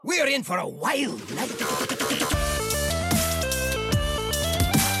We're in for a wild night.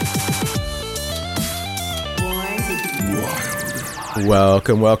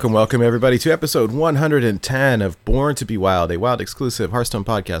 Welcome, everybody, to episode 110 of Born to be Wild, a Wild exclusive Hearthstone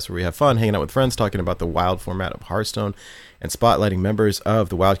podcast where we have fun hanging out with friends, talking about the Wild format of Hearthstone, and spotlighting members of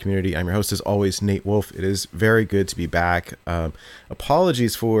the Wild community. I'm your host, as always, Nate Wolf. It is very good to be back.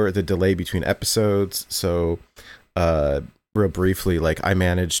 Apologies for the delay between episodes. So, real briefly, I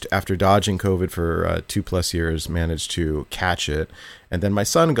managed, after dodging COVID for 2+ years, managed to catch it. And then my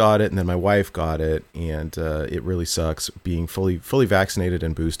son got it, and then my wife got it, and it really sucks being fully vaccinated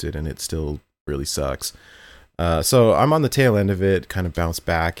and boosted, and it still really sucks. So I'm on the tail end of it, kind of bounced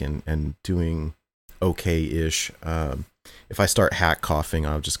back and doing okay-ish. If I start hack coughing,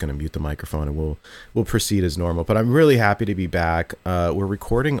 I'm just going to mute the microphone and we'll proceed as normal. But I'm really happy to be back. We're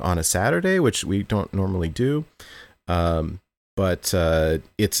recording on a Saturday, which we don't normally do. But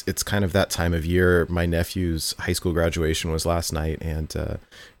it's kind of that time of year. My nephew's high school graduation was last night, and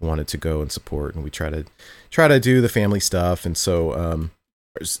wanted to go and support, and we try to do the family stuff. And so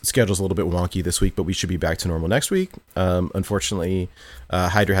our schedule's a little bit wonky this week, but we should be back to normal next week. Unfortunately,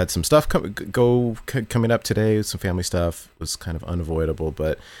 Hydra had some stuff coming up today. Some family stuff was kind of unavoidable,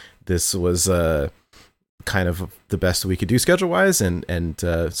 but this was kind of the best we could do schedule wise, and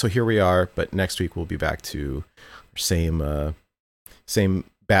so here we are. But next week we'll be back to same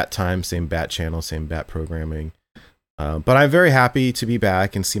bat time, same bat channel, same bat programming. But I'm very happy to be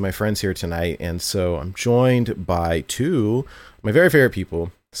back and see my friends here tonight. And so I'm joined by two of my very favorite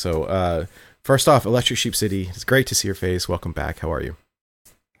people. So first off, Electric Sheep City, it's great to see your face. Welcome back. How are you?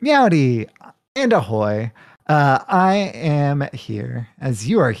 Meowdy and ahoy. I am here as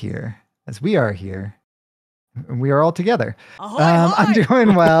you are here, as we are here. We are all together. Ahoy, ahoy! I'm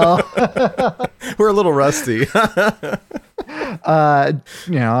doing well. We're a little rusty. I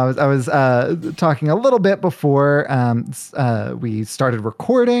was talking a little bit before we started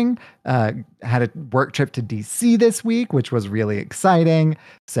recording. Had a work trip to DC this week, which was really exciting.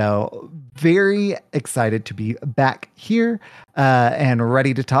 So very excited to be back here and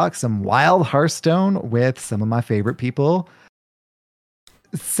ready to talk some wild Hearthstone with some of my favorite people.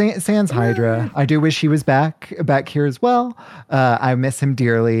 Sans Hydra. I do wish he was back here as well. I miss him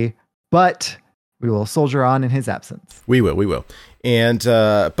dearly, but we will soldier on in his absence. We will. And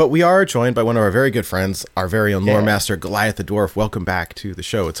but we are joined by one of our very good friends, our very own lore master, Goliath the Dwarf. Welcome back to the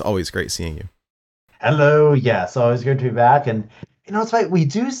show. It's always great seeing you. Hello. Yes, always good to be back. And it's right. We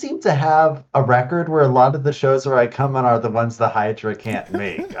do seem to have a record where a lot of the shows where I come on are the ones the Hydra can't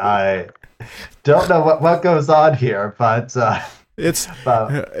make. I don't know what goes on here, but it's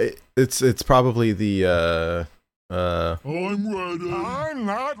probably the I'm ready. I'm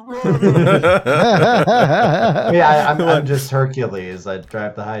not ready. Yeah, I'm just Hercules. I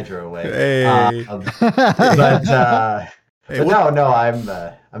drive the Hydra away. Hey. But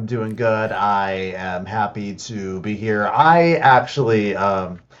I'm doing good. I am happy to be here. I actually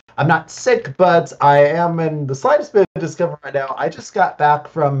I'm not sick, but I am in the slightest bit of discomfort right now. I just got back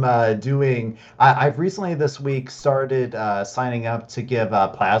from I've recently this week started signing up to give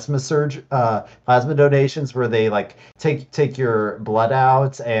plasma donations, where they take your blood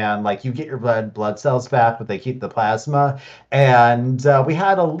out and you get your blood cells back, but they keep the plasma. And we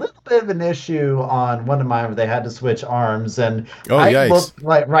had a little bit of an issue on one of mine where they had to switch arms, and I look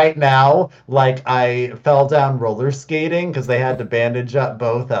right now like I fell down roller skating because they had to bandage up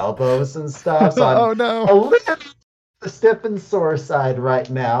both elbows and stuff. So Oh no! A little the stiff and sore side right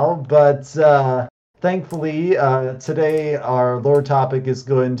now, but thankfully today our lore topic is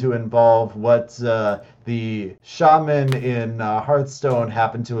going to involve what the shaman in Hearthstone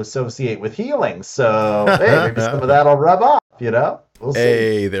happened to associate with healing. So hey, maybe some of that'll rub off. We'll see.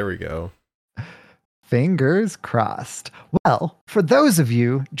 Hey, there we go. Fingers crossed. Well, for those of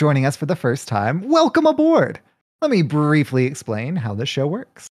you joining us for the first time, welcome aboard. Let me briefly explain how this show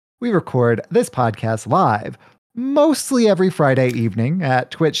works. We record this podcast live mostly every Friday evening at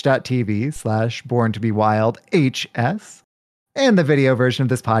twitch.tv/borntobewildhs. And the video version of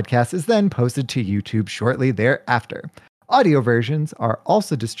this podcast is then posted to YouTube shortly thereafter. Audio versions are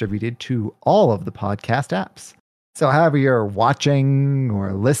also distributed to all of the podcast apps. So however you're watching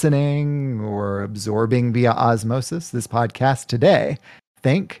or listening or absorbing via osmosis this podcast today,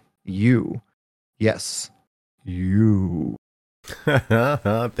 thank you. Yes, you.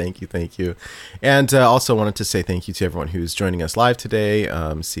 Thank you. And also wanted to say thank you to everyone who's joining us live today.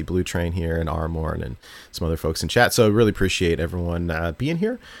 See Blue Train here and Armorn and some other folks in chat. So really appreciate everyone being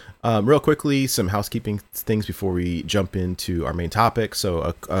here. Real quickly, some housekeeping things before we jump into our main topic.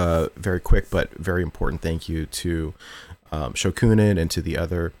 So a very quick but very important thank you to Shokunin and to the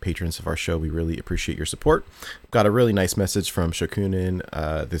other patrons of our show. We really appreciate your support. Got a really nice message from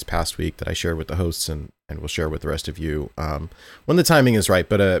Shokunin this past week that I shared with the hosts and we'll share with the rest of you when the timing is right.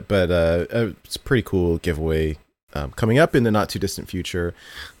 But it's a pretty cool giveaway coming up in the not too distant future.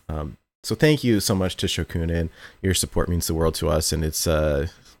 So thank you so much to Shokunin. Your support means the world to us, and it's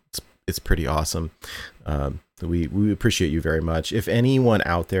pretty awesome. We appreciate you very much. If anyone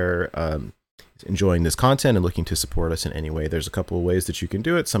out there is enjoying this content and looking to support us in any way, there's a couple of ways that you can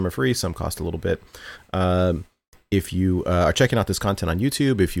do it. Some are free, some cost a little bit. If you are checking out this content on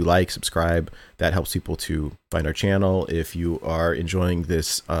YouTube, if you like, subscribe, that helps people to find our channel. If you are enjoying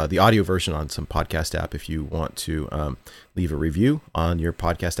this, the audio version on some podcast app, if you want to leave a review on your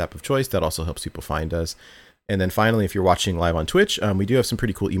podcast app of choice, that also helps people find us. And then finally, if you're watching live on Twitch, we do have some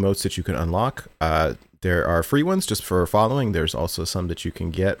pretty cool emotes that you can unlock. There are free ones just for following. There's also some that you can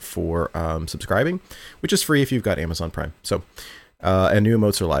get for subscribing, which is free if you've got Amazon Prime. So, and new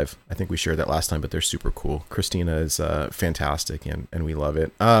emotes are live. I think we shared that last time, but they're super cool. Christina is fantastic, and we love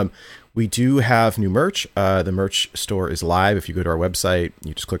it. We do have new merch. The merch store is live. If you go to our website,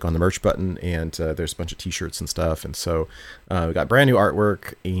 you just click on the merch button, and there's a bunch of t-shirts and stuff. And so we got brand new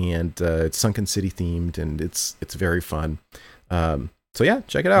artwork, and it's Sunken City themed, and it's very fun. So yeah,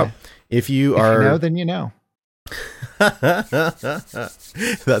 check it out. Yeah. If you know, then you know.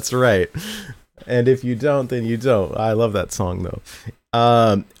 That's right. And if you don't, then you don't. I love that song, though.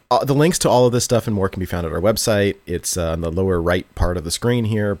 The links to all of this stuff and more can be found at our website. It's on the lower right part of the screen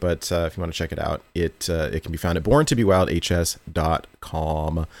here, but if you want to check it out, it can be found at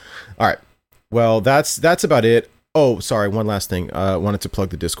borntobewildhs.com. All right. Well, that's about it. Oh, sorry. One last thing. I wanted to plug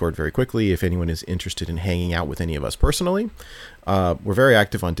the Discord very quickly. If anyone is interested in hanging out with any of us personally, we're very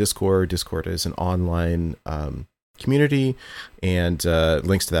active on Discord. Discord is an online community, and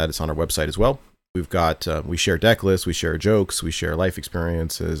links to that is on our website as well. We've got, we share deck lists, we share jokes, we share life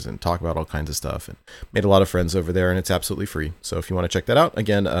experiences, and talk about all kinds of stuff, and made a lot of friends over there, and it's absolutely free. So if you want to check that out,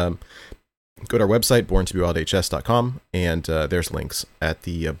 again, go to our website, borntobewildhs.com, and there's links at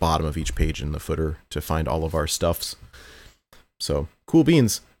the bottom of each page in the footer to find all of our stuffs. So, cool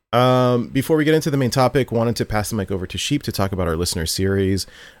beans. Before we get into the main topic, wanted to pass the mic over to Sheep to talk about our listener series.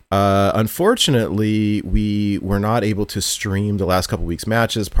 Unfortunately, we were not able to stream the last couple weeks'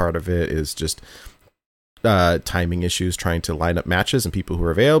 matches. Part of it is just timing issues, trying to line up matches and people who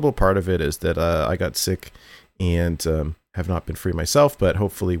are available. Part of it is that I got sick and have not been free myself, but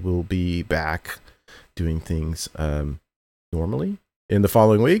hopefully we'll be back doing things normally in the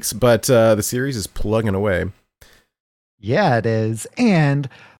following weeks. But the series is plugging away. Yeah, it is. And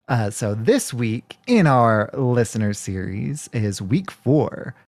so this week in our listener series is week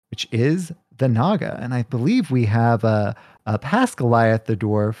 4, which is the Naga. And I believe we have a past Goliath the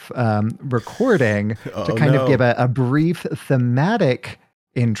Dwarf recording to kind of give a brief thematic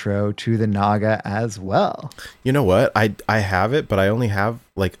intro to the Naga as well. You know what? I have it, but I only have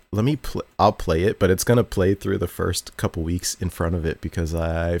I'll play it, but it's going to play through the first couple weeks in front of it because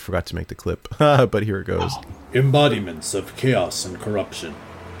I forgot to make the clip. But here it goes. Embodiments of chaos and corruption,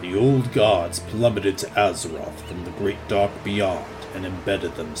 the old gods plummeted to Azeroth from the great dark beyond and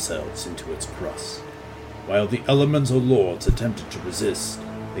embedded themselves into its crust. While the elemental lords attempted to resist,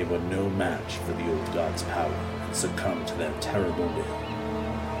 they were no match for the old gods' power and succumbed to their terrible will.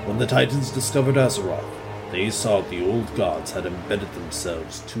 When the Titans discovered Azeroth, they saw the old gods had embedded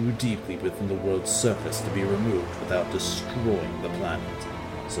themselves too deeply within the world's surface to be removed without destroying the planet,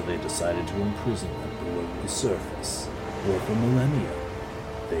 so they decided to imprison them below the surface, where for millennia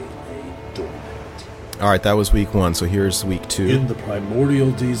they lay dormant. Alright, that was week 1, so here's week 2. In the primordial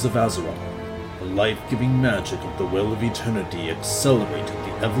days of Azeroth, the life-giving magic of the Well of Eternity accelerated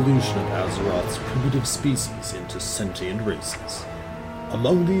the evolution of Azeroth's primitive species into sentient races.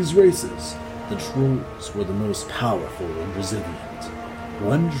 Among these races, the Trolls were the most powerful and resilient.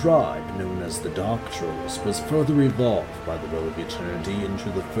 One tribe, known as the Dark Trolls, was further evolved by the Well of Eternity into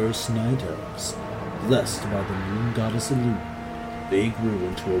the first Night Elves. Blessed by the moon goddess Elune, they grew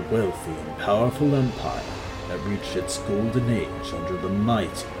into a wealthy and powerful empire that reached its golden age under the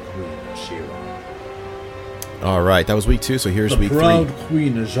mighty Queen Ashira. Alright, that was week 2, so here's week 3. The proud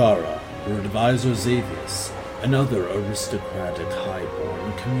Queen Ajara, her advisor Xavius, another aristocratic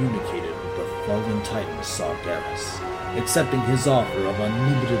highborn, communicated with the fallen titan Sargeras, accepting his offer of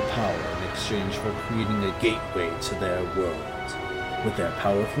unlimited power in exchange for creating a gateway to their world. With their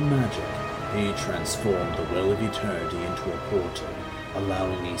powerful magic, they transformed the Well of Eternity into a portal,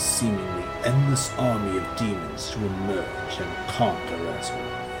 allowing a seemingly endless army of demons to emerge and conquer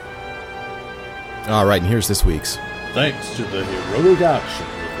Azeroth. Alright, and here's this week's. Thanks to the heroic action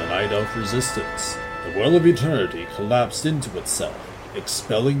of the Night Elf Resistance, The Well of Eternity collapsed into itself,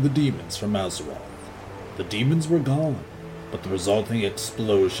 expelling the demons from Azeroth. The demons were gone, but the resulting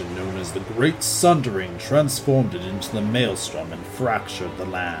explosion known as the Great Sundering transformed it into the Maelstrom and fractured the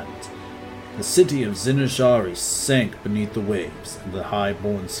land. The city of Zinashari sank beneath the waves, and the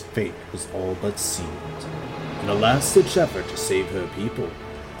Highborn's fate was all but sealed. In a last-ditch effort to save her people,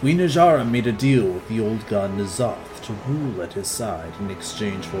 Queen Ajara made a deal with the old god N'Zoth to rule at his side in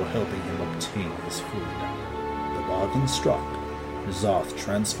exchange for helping him obtain his freedom. The bargain struck. N'Zoth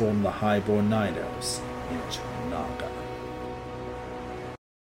transformed the Highborn Night Elves into Naga.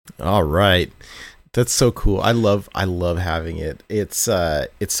 All right. That's so cool. I love having it. It's so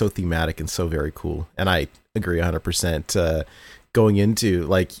thematic and so very cool. And I agree 100%. Going into,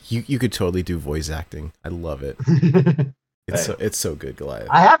 like, you could totally do voice acting. I love it. It's so good, Goliath.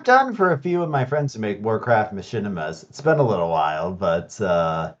 I have done for a few of my friends who make Warcraft machinimas. It's been a little while, but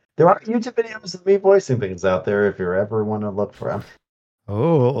there are YouTube videos of me voicing things out there if you ever want to look for them.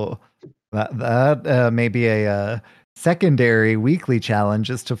 Oh, that may be a secondary weekly challenge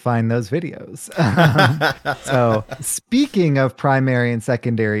is to find those videos. So speaking of primary and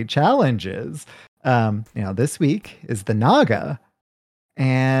secondary challenges, this week is the Naga.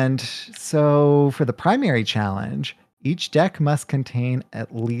 And so for the primary challenge, each deck must contain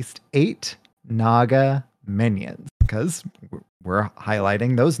at least 8 Naga minions because we're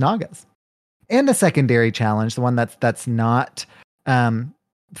highlighting those Nagas. And the secondary challenge, the one that's not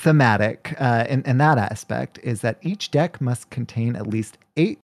thematic in that aspect, is that each deck must contain at least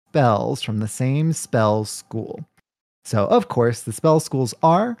 8 spells from the same spell school. So, of course, the spell schools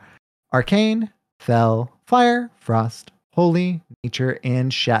are Arcane, Fel, Fire, Frost, Holy, Nature,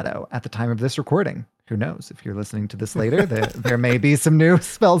 and Shadow at the time of this recording. Who knows? If you're listening to this later, there may be some new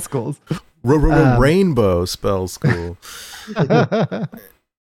spell schools. Rainbow spell school.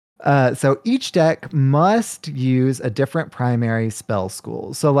 So each deck must use a different primary spell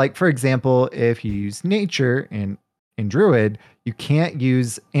school. So, like, for example, if you use Nature in Druid, you can't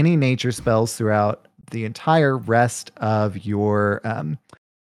use any Nature spells throughout the entire rest of your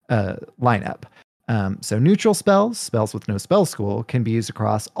lineup. So neutral spells with no spell school, can be used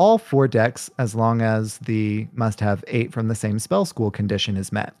across all 4 decks as long as the must have 8 from the same spell school condition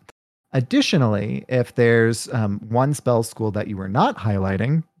is met. Additionally, if there's one spell school that you were not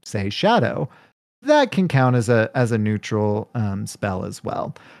highlighting, say Shadow, that can count as a neutral spell as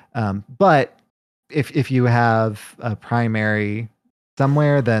well. But if you have a primary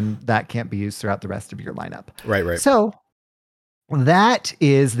somewhere, then that can't be used throughout the rest of your lineup. Right. So that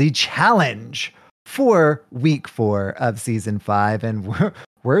is the challenge for week 4 of season 5, and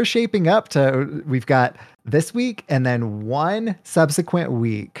we're shaping up to, we've got this week and then one subsequent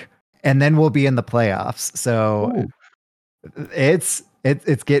week, and then we'll be in the playoffs. So it's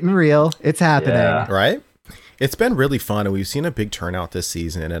getting real. It's happening. Yeah. Right? It's been really fun, and we've seen a big turnout this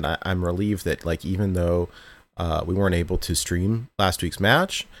season, and I'm relieved that, like, even though we weren't able to stream last week's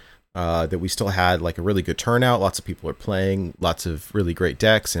match, that we still had, like, a really good turnout. Lots of people are playing, lots of really great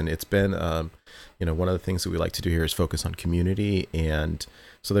decks, and it's been one of the things that we like to do here is focus on community, and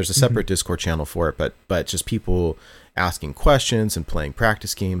so there's a separate Discord channel for it, but just people asking questions and playing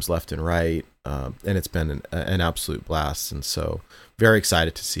practice games left and right, and it's been an absolute blast, and so very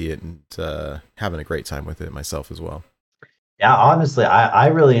excited to see it, and having a great time with it myself as well. Yeah, honestly, I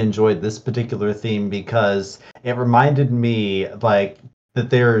really enjoyed this particular theme because it reminded me, like, that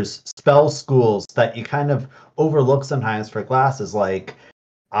there's spell schools that you kind of overlook sometimes for classes. Like,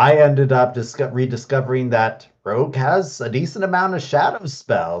 I ended up rediscovering that Rogue has a decent amount of shadow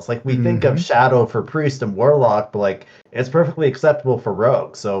spells. Like, we think of Shadow for Priest and Warlock, but, like, it's perfectly acceptable for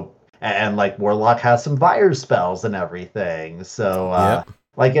Rogue. So, and like, Warlock has some fire spells and everything. So,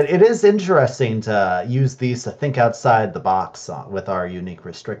 like, it is interesting to use these to think outside the box with our unique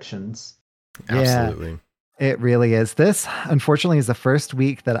restrictions. Absolutely. It really is. This, unfortunately, is the first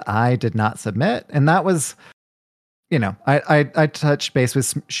week that I did not submit. And that was, I touched base with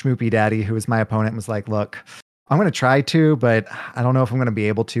Schmoopy Daddy, who was my opponent, and was like, look, I'm going to try to, but I don't know if I'm going to be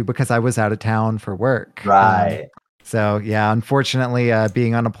able to because I was out of town for work. Right. So, yeah, unfortunately,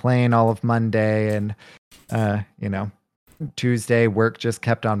 being on a plane all of Monday and, Tuesday, work just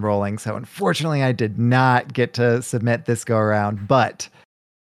kept on rolling. So, unfortunately, I did not get to submit this go around. But,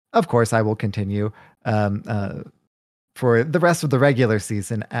 of course, I will continue for the rest of the regular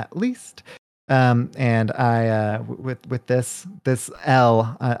season at least. And I, with this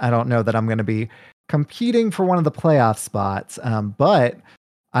L, I don't know that I'm going to be competing for one of the playoff spots. But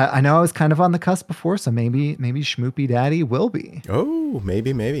I know I was kind of on the cusp before, so maybe Schmoopy Daddy will be. Oh,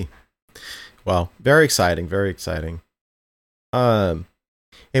 maybe. Well, very exciting, very exciting.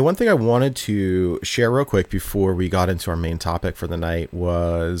 Hey, one thing I wanted to share real quick before we got into our main topic for the night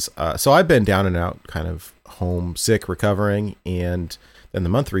was, so I've been down and out, kind of homesick, recovering, and then the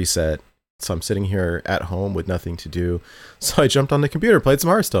month reset. So I'm sitting here at home with nothing to do. So I jumped on the computer, played some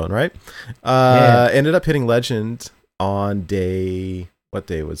Hearthstone, right? Ended up hitting Legend on what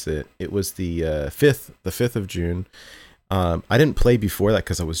day was it? It was the 5th of June. I didn't play before that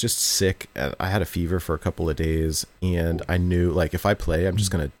because I was just sick. I had a fever for a couple of days, and I knew like if I play, I'm just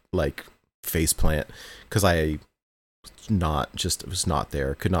gonna like face plant because I was not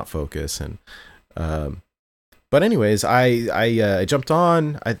there, could not focus, and but anyways, I jumped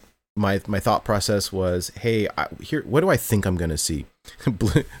on. My thought process was, hey, what do I think I'm gonna see?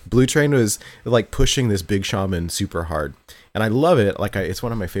 Blue Train was like pushing this big shaman super hard, and I love it. Like it's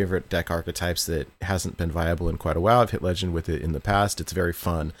one of my favorite deck archetypes that hasn't been viable in quite a while. I've hit Legend with it in the past. It's very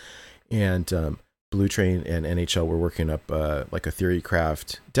fun, and Blue Train and NHL were working up like a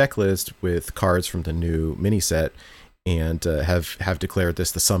Theorycraft deck list with cards from the new mini set, and have declared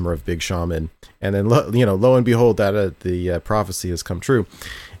this the summer of Big Shaman. And then lo and behold, that the prophecy has come true.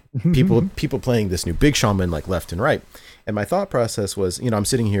 People playing this new Big Shaman like left and right. And my thought process was, I'm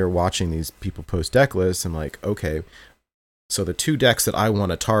sitting here watching these people post deck lists. I'm like, okay, so the two decks that I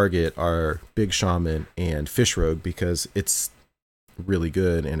want to target are Big Shaman and Fish Rogue because it's really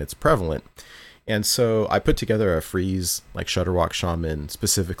good and it's prevalent. And so I put together a freeze like Shudderwock Shaman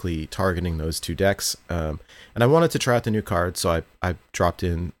specifically targeting those two decks. And I wanted to try out the new cards. So I dropped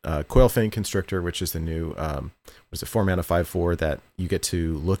in Coilfang Constrictor, which is the new 4-mana 5/4 that you get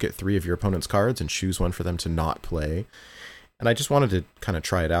to look at 3 of your opponent's cards and choose one for them to not play. And I just wanted to kind of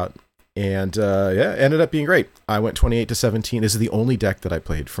try it out. And ended up being great. I went 28-17. This is the only deck that I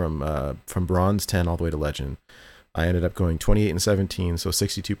played from Bronze 10 all the way to Legend. I ended up going 28-17, so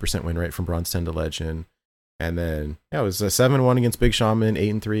 62% win rate from Bronze 10 to Legend. And then it was a 7-1 against Big Shaman,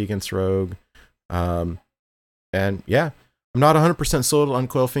 8-3 against Rogue. And yeah, I'm not 100% sold on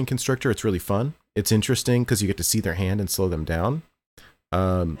Coilfang Constrictor. It's really fun. It's interesting because you get to see their hand and slow them down.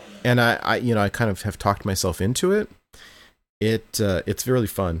 And I kind of have talked myself into it. It's really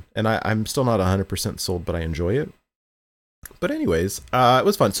fun, and I'm still not 100% sold, but I enjoy it. But anyways, it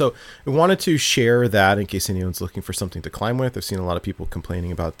was fun. So I wanted to share that in case anyone's looking for something to climb with. I've seen a lot of people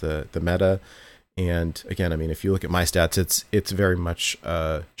complaining about the meta. And again, I mean, if you look at my stats, it's very much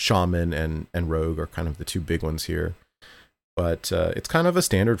Shaman and Rogue are kind of the two big ones here. But it's kind of a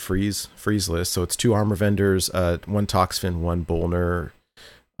standard freeze list. So it's 2 Armor Vendors, 1 Toxfin, 1 Bolner,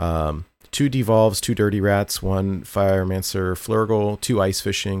 2 Devolves, 2 Dirty Rats, 1 Firemancer Flurgle, 2 Ice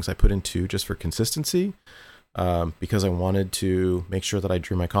Fishings. I put in 2 just for consistency. Because I wanted to make sure that I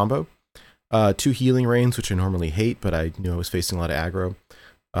drew my combo. 2 Healing Rains, which I normally hate, but I knew I was facing a lot of aggro.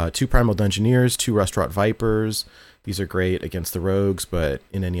 2 Primal Dungeoneers, 2 Rustrot Vipers. These are great against the Rogues, but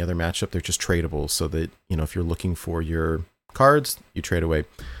in any other matchup, they're just tradable. So that, if you're looking for your cards, you trade away.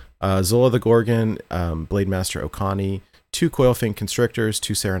 Zola the Gorgon, Blade Master Okani, 2 Coilfang Constrictors,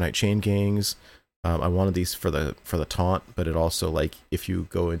 2 Serenite Chain Gangs. I wanted these for the taunt, but it also, like, if you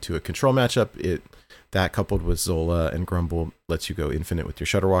go into a control matchup, that coupled with Zola and Grumble lets you go infinite with your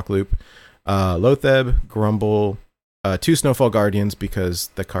Shudderwock loop. Lotheb, Grumble, 2 Snowfall Guardians because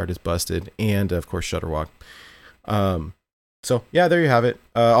the card is busted, and of course Shudderwock. So yeah, there you have it.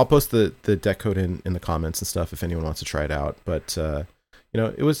 I'll post the deck code in the comments and stuff if anyone wants to try it out. But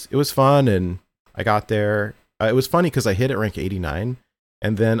it was fun, and I got there. It was funny because I hit at rank 89,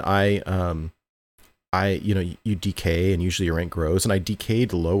 and then you decay and usually your rank grows, and I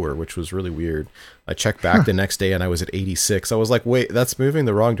decayed lower, which was really weird. I checked back the next day and I was at 86. I was like, wait, that's moving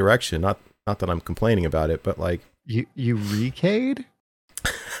the wrong direction. Not that I'm complaining about it, but like you recade?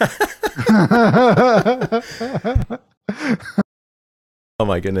 Oh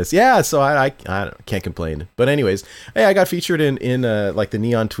my goodness. Yeah, so I can't complain. But anyways, hey, I got featured in like the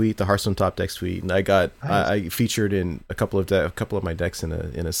Neon tweet, the Hearthstone Top Decks tweet, and I featured in a couple of my decks in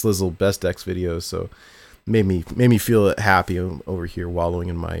a Slizzle Best Decks video, so made me feel happy over here wallowing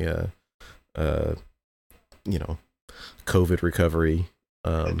in my COVID recovery.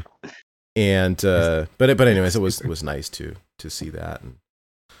 But anyways, it was nice to see that. And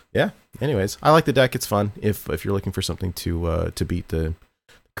yeah, anyways, I like the deck. It's fun if you're looking for something to beat the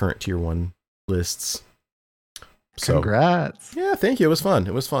current tier 1 lists. So, congrats. Yeah, thank you. It was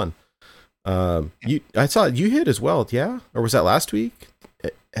fun. I saw you hit as well, yeah? Or was that last week?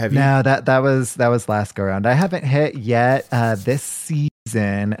 Have you? No, that was last go around. I haven't hit yet this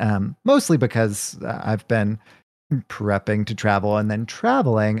season, mostly because I've been prepping to travel and then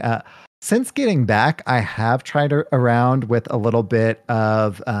traveling. Since getting back, I have tried around with a little bit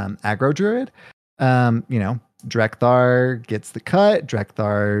of Aggro Druid. Drekthar gets the cut.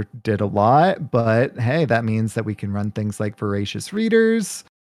 Drekthar did a lot, but hey, that means that we can run things like Voracious Readers.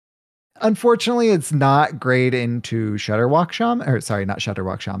 Unfortunately, it's not great into Shudderwalk Shaman, or sorry, not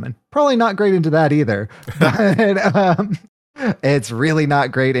Shudderwalk Shaman. Probably not great into that either. But it's really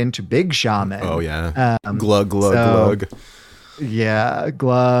not great into Big Shaman. Oh yeah, glug glug. Yeah,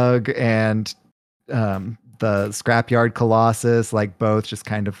 Glug and the Scrapyard Colossus, like both just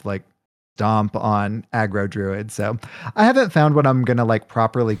kind of like stomp on aggro druid. So I haven't found what I'm gonna like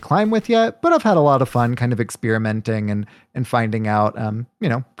properly climb with yet, but I've had a lot of fun kind of experimenting and finding out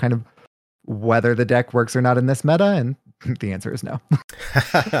kind of whether the deck works or not in this meta, and the answer is no.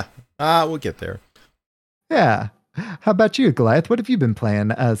 We'll get there. Yeah. How about you, Goliath? What have you been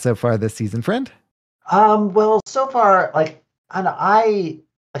playing so far this season, friend? Well, so far, I've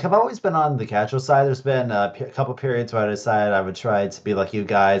always been on the casual side. There's been a couple periods where I decided I would try to be like you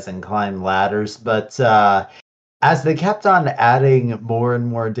guys and climb ladders, but as they kept on adding more and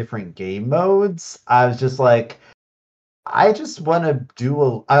more different game modes, I was just like, I just want to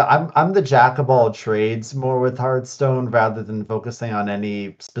do I'm the jack of all trades more with Hearthstone rather than focusing on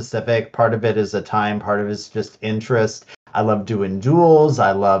any specific. Part of it is a time, part of it is just interest. I love doing duels.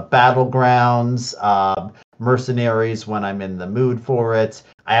 I love battlegrounds, mercenaries when I'm in the mood for it.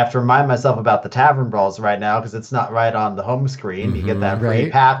 I have to remind myself about the tavern brawls right now because it's not right on the home screen. You get that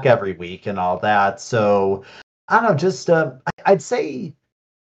free pack every week and all that. So I don't know, just I'd say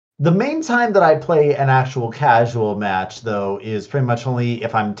the main time that I play an actual casual match, though, is pretty much only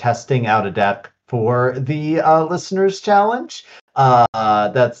if I'm testing out a deck for the listeners challenge.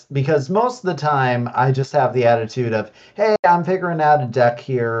 That's because most of the time I just have the attitude of, hey, I'm figuring out a deck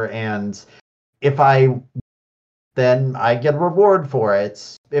here, and if then I get a reward for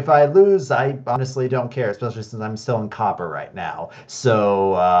it. If I lose, I honestly don't care, especially since I'm still in copper right now.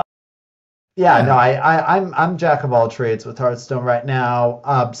 So I'm jack of all trades with Hearthstone right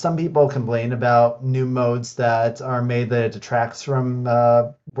now. Some people complain about new modes that are made that it detracts from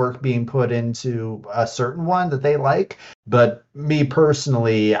work being put into a certain one that they like. But me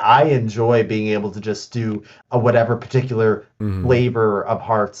personally, I enjoy being able to just do whatever particular flavor of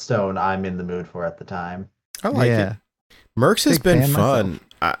Hearthstone I'm in the mood for at the time. I like it. Mercs has been fun.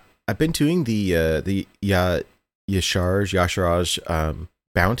 I've been doing the Yasharaj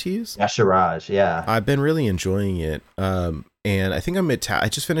bounties. Yasharaj, yeah. I've been really enjoying it. And I think I'm I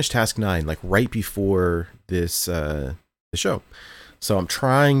just finished task 9 like right before this the show. So I'm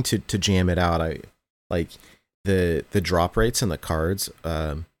trying to jam it out. I like the drop rates and the cards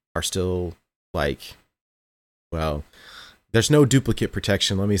are still like, well, there's no duplicate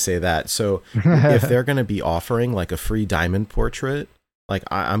protection, let me say that. So if they're going to be offering like a free diamond portrait, like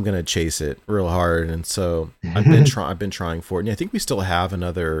I'm going to chase it real hard. And so I've been trying for it. And I think we still have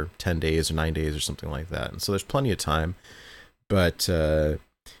another 10 days or 9 days or something like that. And so there's plenty of time. But,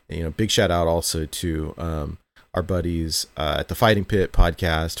 big shout out also to our buddies at the Fighting Pit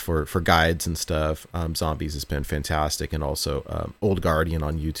podcast for guides and stuff. Zombies has been fantastic. And also Old Guardian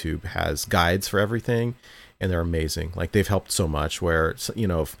on YouTube has guides for everything. And they're amazing. Like they've helped so much where, if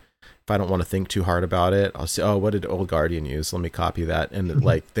I don't want to think too hard about it, I'll say, oh, what did Old Guardian use? Let me copy that. And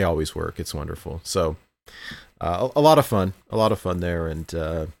like, they always work. It's wonderful. So a lot of fun there. And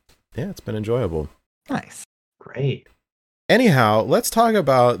it's been enjoyable. Nice. Great. Anyhow, let's talk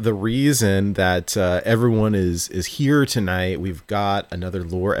about the reason that everyone is here tonight. We've got another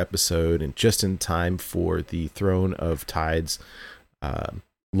lore episode and just in time for the Throne of Tides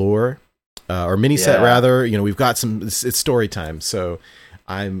lore. Or mini set rather. We've got some. It's story time, so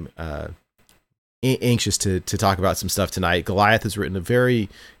I'm anxious to talk about some stuff tonight. Goliath has written a very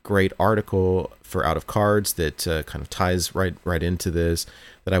great article for Out of Cards that kind of ties right into this.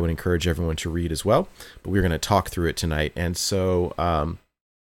 That I would encourage everyone to read as well. But we're going to talk through it tonight, and so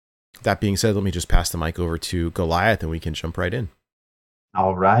that being said, let me just pass the mic over to Goliath, and we can jump right in.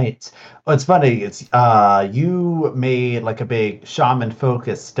 All right. Well, it's funny. It's you made like a big shaman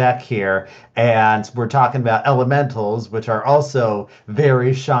focused deck here, and we're talking about elementals, which are also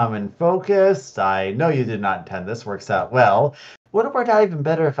very shaman focused. I know you did not intend this. Works out well. Would have worked out even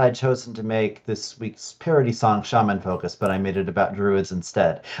better if I'd chosen to make this week's parody song shaman focused, but I made it about druids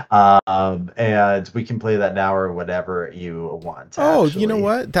instead. And we can play that now or whatever you want. Oh, actually. You know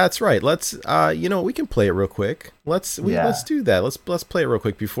what? That's right. Let's we can play it real quick. Let's do that. Let's play it real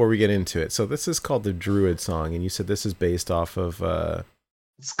quick before we get into it. So this is called the Druid Song, and you said this is based off of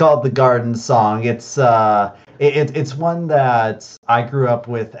It's called the Garden Song. It's it's one that I grew up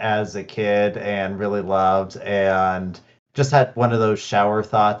with as a kid and really loved, and just had one of those shower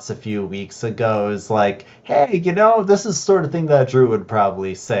thoughts a few weeks ago. Is like, hey, this is the sort of thing that Drew would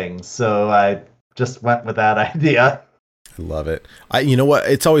probably sing. So I just went with that idea. I love it. You know what?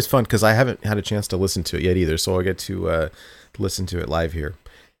 It's always fun because I haven't had a chance to listen to it yet either, so I'll get to listen to it live here.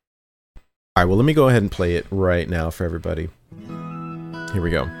 All right, well, let me go ahead and play it right now for everybody. Here we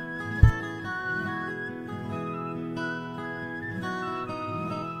go.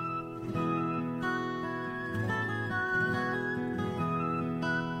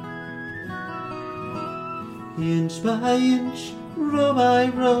 Inch by inch, row by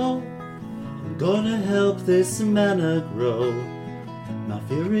row, I'm gonna help this manna grow.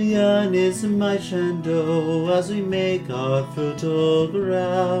 Malfurion is my Shando as we make our fertile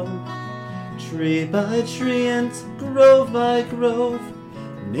ground. Tree by tree and grove by grove,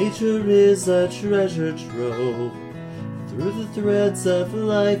 nature is a treasure trove. Through the threads of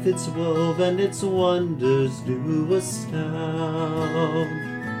life it's wove, and its wonders do astound.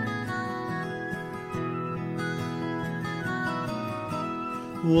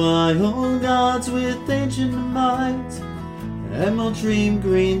 Why, oh gods with ancient might, emerald dream,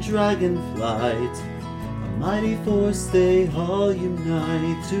 green dragon flight, a mighty force they all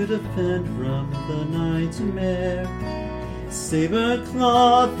unite to defend from the nightmare. Saber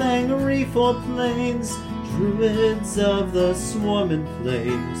claw, angry for plains, druids of the swarming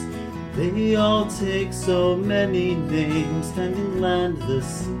flames, they all take so many names, tending land, the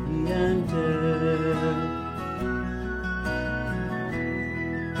sea, and air.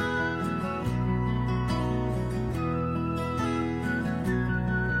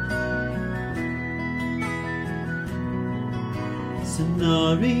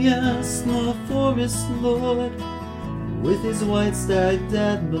 Cenarius, the forest lord, with his white stag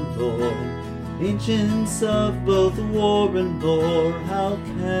Daedmalor, ancients of both war and lore, how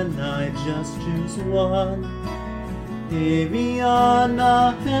can I just choose one?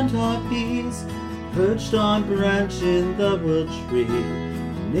 Ariana and Harpies, perched on branch in the world tree,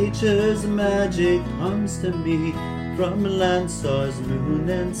 nature's magic comes to me from land, stars, moon,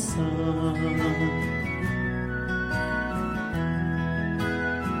 and sun.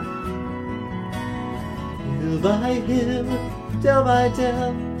 Hill by hill, dell by dell,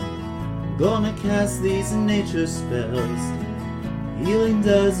 I'm gonna cast these nature spells. Healing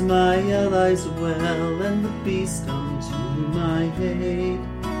does my allies well, and the beasts come to my aid.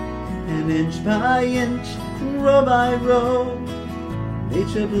 And inch by inch, row by row,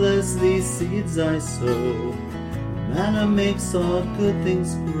 nature bless these seeds I sow. Manna makes all good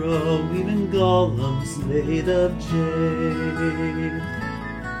things grow, even golems made of jade.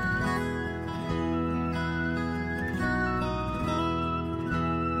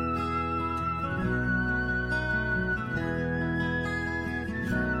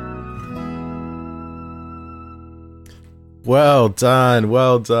 Well done,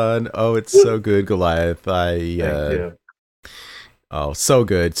 well done. Oh, it's so good, Goliath. Thank you. Oh, so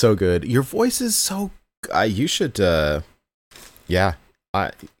good, so good. Your voice is so. You should. Yeah,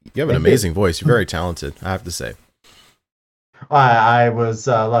 you have an amazing voice. You're very talented, I have to say. I was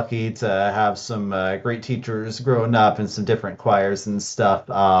lucky to have some great teachers growing up in some different choirs and stuff.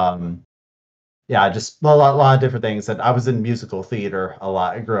 Yeah, just a lot of different things. And I was in musical theater a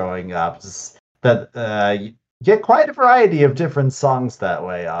lot growing up. Just that you get quite a variety of different songs that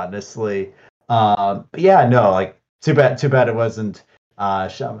way, honestly. But yeah, no, like too bad it wasn't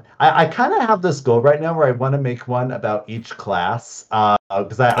Shaman. I kind of have this goal right now where I want to make one about each class.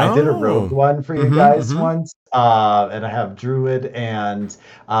 Because I did a rogue one for you guys once. And I have Druid, and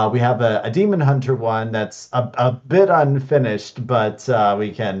we have a Demon Hunter one that's a bit unfinished, but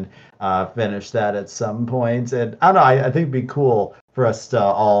we can finish that at some point. And I don't know, I think it'd be cool for us to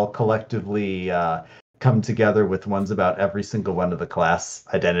all collectively come together with ones about every single one of the class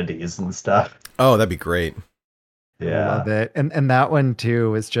identities and stuff. Oh, that'd be great. Yeah. Love it. And that one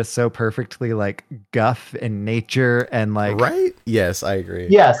too is just so perfectly like guff and nature and like Right? Yes, I agree.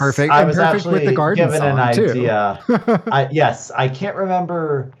 Yes, Perfect. I And was perfect actually with the garden given an song, too. idea. Yes, I can't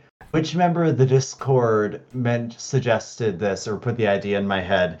remember which member of the Discord suggested this or put the idea in my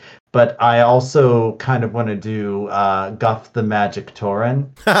head, but I also kind of want to do Guff the Magic Tauren.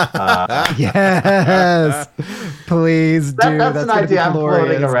 yes, please do. That's an gonna be idea I'm floating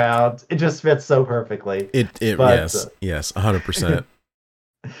glorious. around. It just fits so perfectly. Yes, 100%.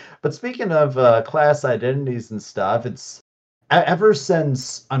 But speaking of class identities and stuff, it's ever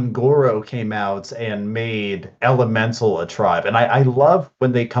since Ungoro came out and made Elemental a tribe, and I love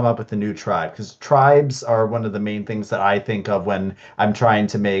when they come up with a new tribe, because tribes are one of the main things that I think of when I'm trying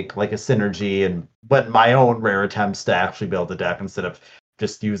to make like a synergy and but my own rare attempts to actually build a deck instead of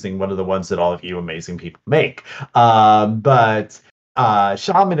just using one of the ones that all of you amazing people make. But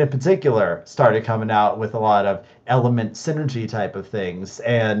Shaman in particular started coming out with a lot of element synergy type of things,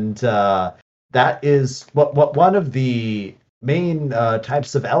 and that is what one of the main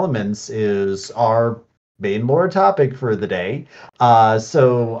types of elements is our main lore topic for the day.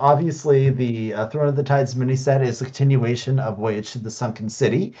 So obviously the Throne of the Tides mini set is a continuation of Voyage to the Sunken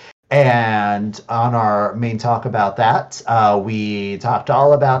City. And on our main talk about that, we talked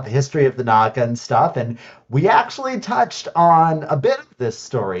all about the history of the Naga and stuff, and we actually touched on a bit of this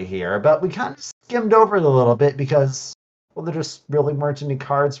story here, but we kind of skimmed over it a little bit because, well, there just really weren't any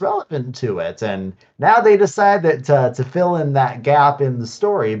cards relevant to it. And now they decide that to fill in that gap in the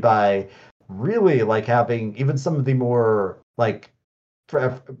story by really like having even some of the more like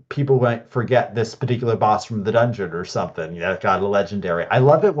people might forget this particular boss from the dungeon or something. Yeah, got a legendary. I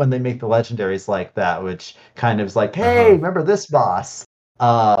love it when they make the legendaries like that, which kind of is like, hey, remember this boss?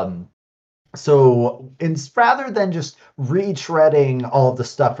 So rather than just retreading all of the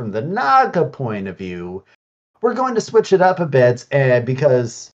stuff from the Naga point of view, we're going to switch it up a bit,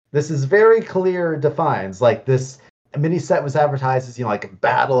 because this is very clear defines. Like this mini set was advertised as, like a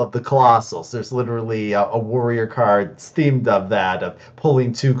Battle of the Colossals. There's literally a warrior card themed of that, of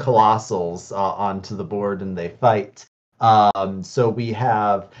pulling two Colossals onto the board and they fight. So we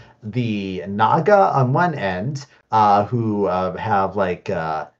have the Naga on one end, who have like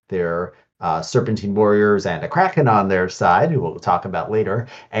their Serpentine Warriors and a Kraken on their side, who we'll talk about later.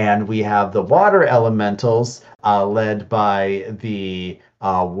 And we have the Water Elementals, led by the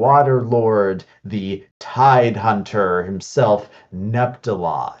Water Lord, the Tide Hunter himself,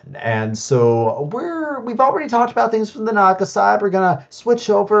 Neptulon. And so we've already talked about things from the Naga side. We're gonna switch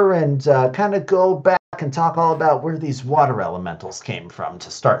over and kind of go back and talk all about where these water elementals came from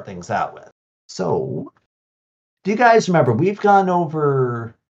to start things out with. So, do you guys remember we've gone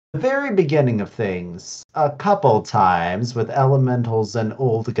over the very beginning of things a couple times with elementals and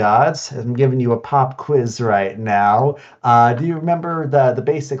old gods? I'm giving you a pop quiz right now. Do you remember the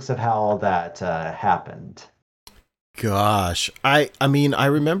basics of how all that happened? Gosh, I mean, I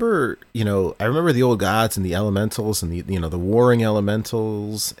remember the old gods and the elementals and the warring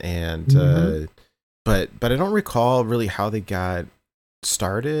elementals and but I don't recall really how they got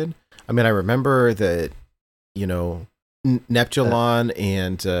started. I mean, I remember that Neptulon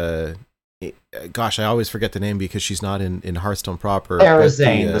and gosh, I always forget the name because she's not in Hearthstone proper.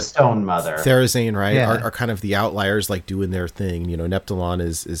 Therazane, the Stone Mother. Therazane, right? Yeah. Are kind of the outliers, like doing their thing. Neptulon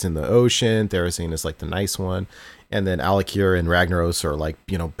is in the ocean. Therazane is like the nice one, and then Alakir and Ragnaros are like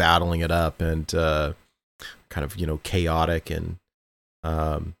battling it up and kind of chaotic and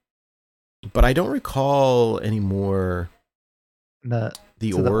but I don't recall anymore the origin.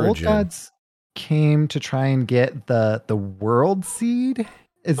 The old gods came to try and get the world seed.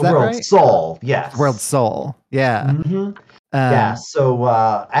 Is the that world right? soul, yes. World soul, yeah. Mm-hmm. Yeah, so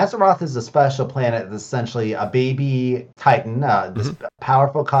Azeroth is a special planet that's essentially a baby titan, this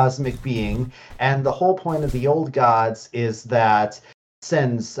powerful cosmic being, and the whole point of the old gods is that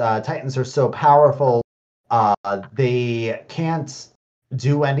since titans are so powerful, they can't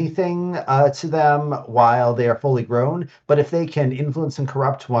do anything to them while they are fully grown, but if they can influence and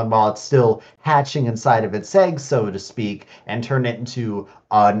corrupt one while it's still hatching inside of its egg, so to speak, and turn it into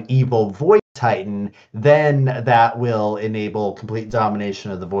an evil void titan, then that will enable complete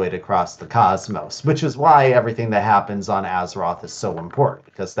domination of the void across the cosmos, which is why everything that happens on Azeroth is so important,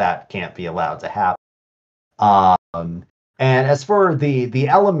 because that can't be allowed to happen. And as for the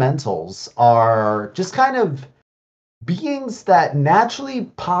elementals, are just kind of beings that naturally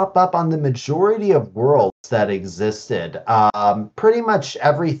pop up on the majority of worlds that existed. Pretty much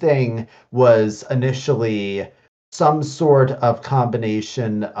everything was initially some sort of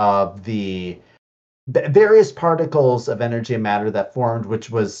combination of the various particles of energy and matter that formed,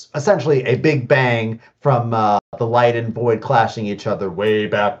 which was essentially a big bang from the light and void clashing each other way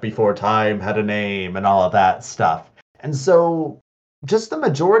back before time had a name and all of that stuff. And so just the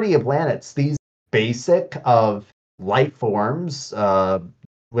majority of planets, these basic of life forms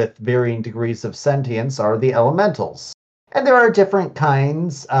with varying degrees of sentience, are the elementals. And there are different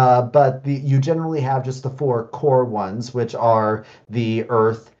kinds, but you generally have just the four core ones, which are the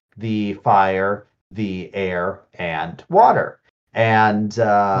earth, the fire, the air, and water. And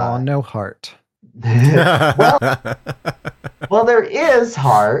no heart. well, there is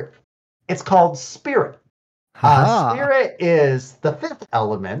heart. It's called spirit. Spirit is the fifth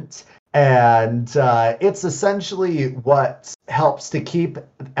element. And it's essentially what helps to keep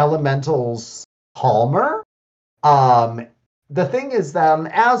elementals calmer. The thing is that on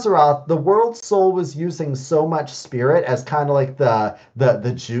Azeroth, the world soul was using so much spirit as kind of like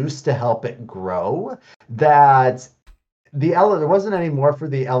the juice to help it grow, that there wasn't any more for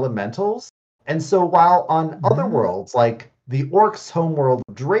the elementals. And so while on other worlds, like the orcs' homeworld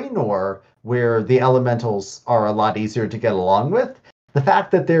of Draenor, where the elementals are a lot easier to get along with, the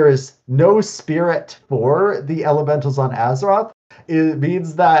fact that there is no spirit for the elementals on Azeroth, it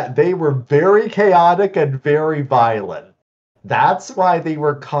means that they were very chaotic and very violent. That's why they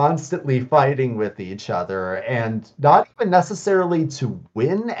were constantly fighting with each other, and not even necessarily to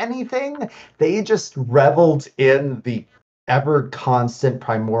win anything. They just reveled in the ever constant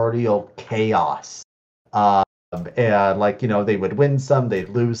primordial chaos. And like, they would win some, they'd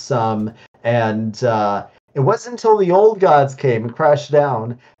lose some, and it wasn't until the old gods came and crashed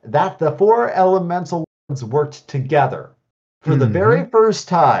down that the four elemental lords worked together for the very first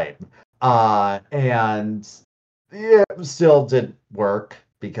time. And it still didn't work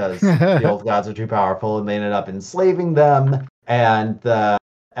because the old gods are too powerful, and they ended up enslaving them, and the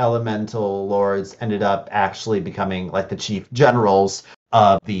elemental lords ended up actually becoming like the chief generals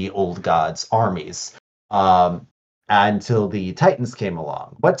of the old gods' armies, until the Titans came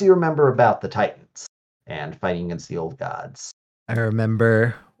along. What do you remember about the Titans and fighting against the old gods? I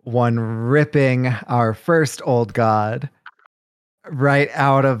remember one ripping our first old god right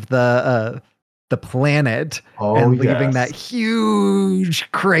out of the planet and leaving that huge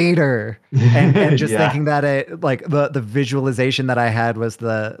crater, and just thinking that it, like, the visualization that I had was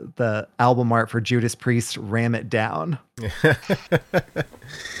the album art for Judas Priest Ram It Down.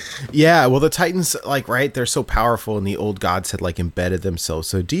 Yeah, well, the Titans, like, right, they're so powerful, and the old gods had, like, embedded themselves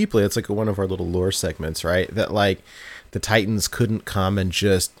so deeply. It's like one of our little lore segments, right? That, like, the Titans couldn't come and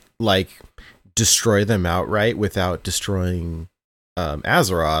just, like, destroy them outright without destroying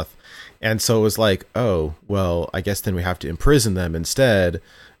Azeroth. And so it was like, oh, well, I guess then we have to imprison them instead,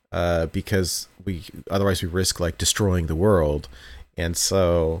 because otherwise we risk, like, destroying the world. And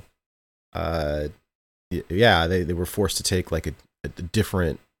so, yeah, they were forced to take, like, a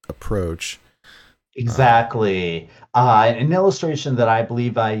different approach. Exactly. An illustration that I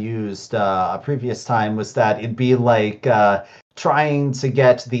believe I used a previous time was that it'd be like trying to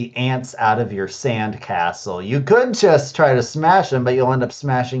get the ants out of your sandcastle. You could just try to smash them, but you'll end up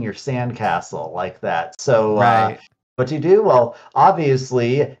smashing your sandcastle like that. So what do you do? Well,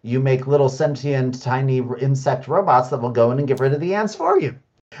 obviously, you make little sentient tiny insect robots that will go in and get rid of the ants for you.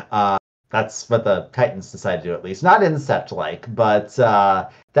 That's what the Titans decided to do, at least. Not insect-like, but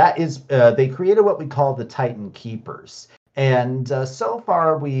that is, they created what we call the Titan Keepers. And so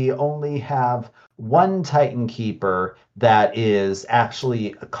far, we only have one Titan Keeper that is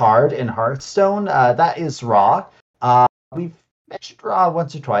actually a card in Hearthstone. That is Ra. We've mentioned Ra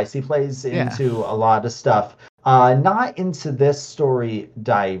once or twice. He plays into a lot of stuff. Not into this story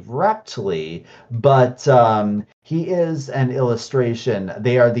directly, but he is an illustration.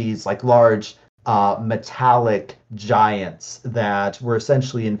 They are these, like, large metallic giants that were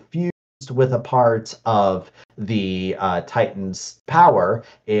essentially infused with a part of the Titans' power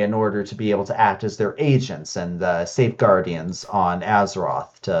in order to be able to act as their agents and safeguardians on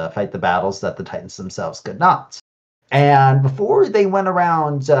Azeroth to fight the battles that the Titans themselves could not. And before they went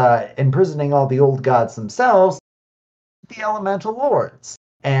around imprisoning all the old gods themselves, the elemental lords.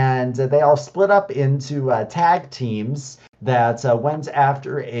 And they all split up into tag teams that went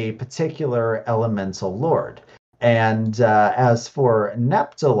after a particular elemental lord. And as for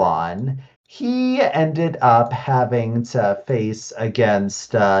Neptulon, he ended up having to face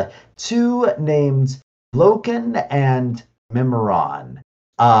against two named Loken and Mimiron.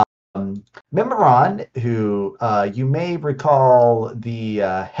 Mimiron, who you may recall the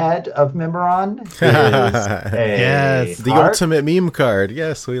head of Mimiron, is the ultimate meme card.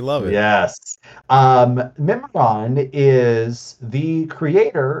 Yes, we love it. Yes. Mimiron is the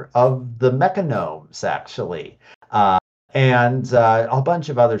creator of the Mechanomes, actually. And a bunch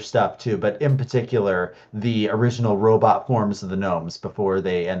of other stuff too, but in particular, the original robot forms of the gnomes before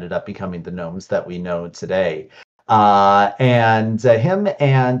they ended up becoming the gnomes that we know today. And him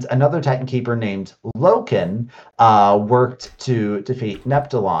and another Titan Keeper named Loken worked to defeat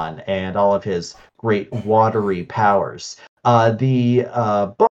Neptulon and all of his great watery powers.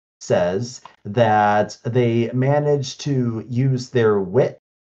 The book says that they managed to use their wit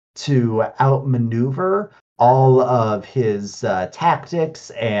to outmaneuver all of his tactics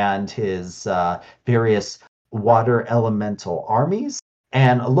and his various water elemental armies.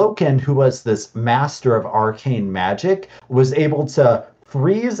 And Loken, who was this master of arcane magic, was able to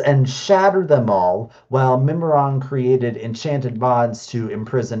freeze and shatter them all, while Mimiron created enchanted bonds to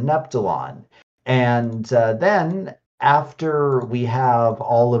imprison Neptulon. And then, after we have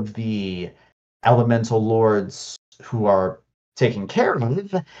all of the elemental lords who are taken care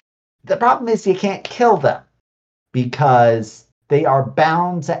of, the problem is you can't kill them, because they are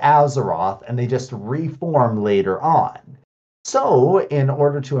bound to Azeroth, and they just reform later on. So, in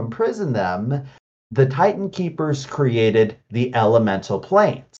order to imprison them, the Titan Keepers created the elemental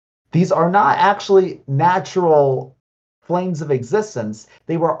planes. These are not actually natural planes of existence.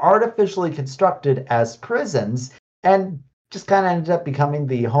 They were artificially constructed as prisons and just kind of ended up becoming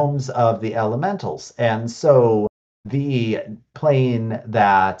the homes of the elementals. And so the plane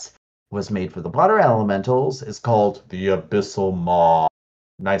that was made for the water elementals is called the Abyssal Maw.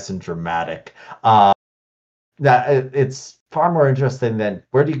 Nice and dramatic. It's far more interesting than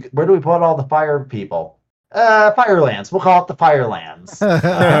where do we put all the fire people? Firelands. We'll call it the Firelands.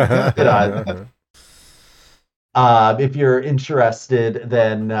 If you're interested,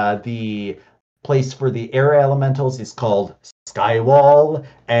 then the place for the air elementals is called Skywall,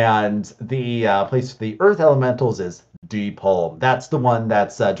 and the place for the earth elementals is Deepholm. That's the one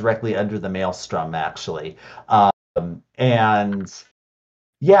that's directly under the Maelstrom, actually. And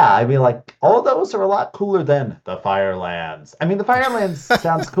yeah, I mean, like, all those are a lot cooler than the Firelands. I mean, the Firelands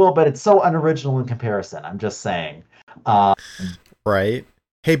sounds cool, but it's so unoriginal in comparison. I'm just saying. Right.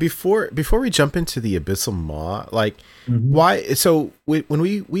 Hey, before we jump into the Abyssal Maw, like, why? So when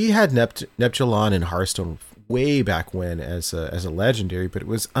we had Neptulon in Hearthstone way back when as a legendary, but it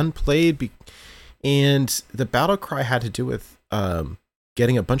was unplayed, and the battle cry had to do with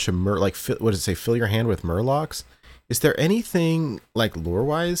getting a bunch of what does it say? Fill your hand with Murlocs. Is there anything like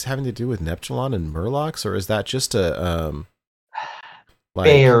lore-wise having to do with Neptulon and Murlocs, or is that just a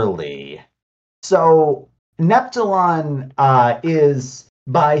barely? So Neptulon is,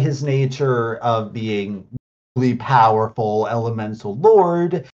 by his nature of being really powerful elemental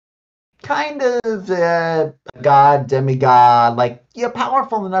lord, kind of a god, demigod, like,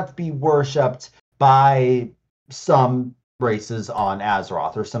 powerful enough to be worshipped by some races on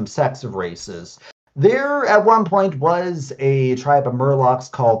Azeroth, or some sects of races. There, at one point, was a tribe of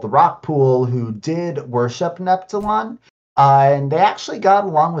Murlocs called the Rockpool who did worship Neptulon, and they actually got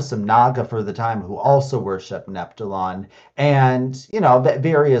along with some Naga for the time who also worship Neptulon. And,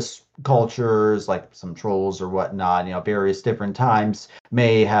 various cultures, like some trolls or whatnot, various different times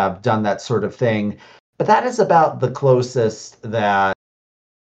may have done that sort of thing. But that is about the closest that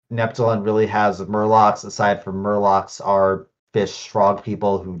Neptulon really has with Murlocs. Aside from Murlocs are fish, frog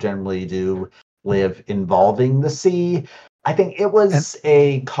people who generally do live involving the sea. I think it was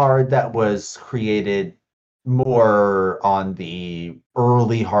a card that was created more on the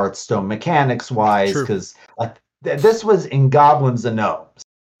early Hearthstone mechanics wise, because this was in Goblins and Gnomes,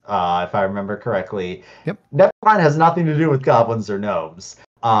 if I remember correctly. Yep. Neptulon has nothing to do with Goblins or Gnomes.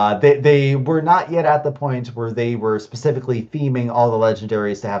 They were not yet at the point where they were specifically theming all the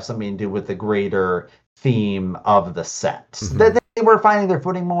legendaries to have something to do with the greater theme of the set. They were finding their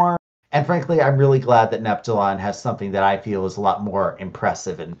footing more. And frankly, I'm really glad that Neptulon has something that I feel is a lot more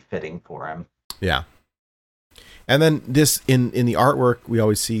impressive and fitting for him. Yeah. And then this in the artwork, we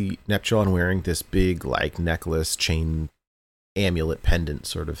always see Neptulon wearing this big like necklace, chain, amulet, pendant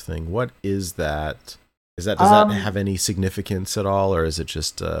sort of thing. What is that? Does that have any significance at all, or is it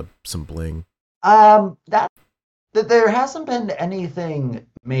just some bling? That there hasn't been anything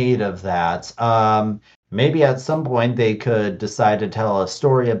made of that. Maybe at some point they could decide to tell a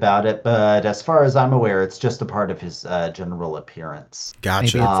story about it, but as far as I'm aware, it's just a part of his general appearance.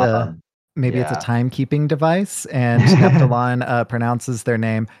 Gotcha. Maybe it's a timekeeping device, and Neptulon pronounces their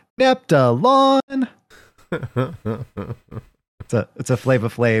name Neptulon. It's a Flava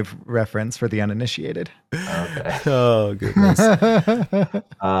Flav reference for the uninitiated. Okay. Oh goodness.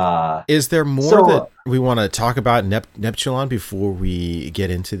 Is there more that we want to talk about Neptulon before we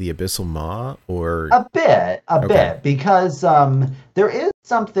get into the Abyssal Maw, or a bit, because there is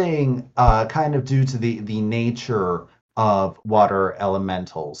something kind of due to the nature of water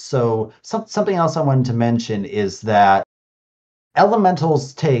elementals. So something else I wanted to mention is that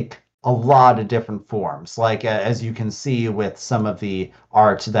elementals take a lot of different forms. Like as you can see with some of the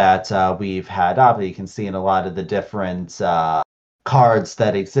art that we've had up, you can see in a lot of the different cards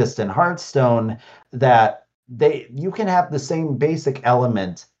that exist in Hearthstone that you can have the same basic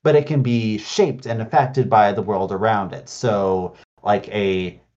element, but it can be shaped and affected by the world around it. So like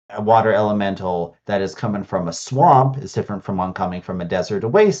a water elemental that is coming from a swamp is different from one coming from a desert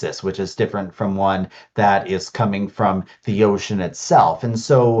oasis, which is different from one that is coming from the ocean itself. And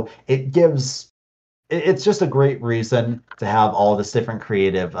so it's just a great reason to have all this different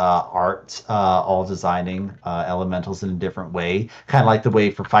creative art, all designing elementals in a different way. Kind of like the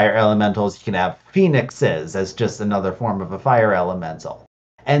way for fire elementals, you can have phoenixes as just another form of a fire elemental.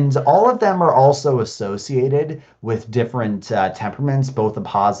 And all of them are also associated with different temperaments, both a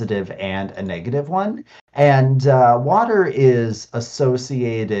positive and a negative one. And water is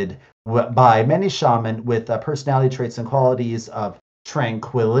associated by many shaman with personality traits and qualities of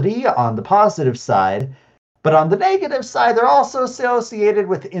tranquility on the positive side. But on the negative side, they're also associated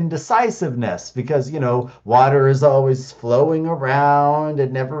with indecisiveness because, water is always flowing around.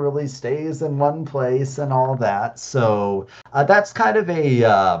 It never really stays in one place and all that. So that's kind of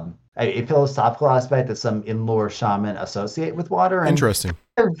a philosophical aspect that some in-lore shaman associate with water. And Interesting.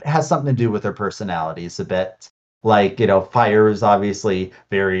 it has something to do with their personalities a bit. Like, fire is obviously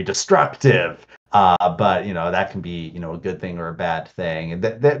very destructive. But that can be a good thing or a bad thing. And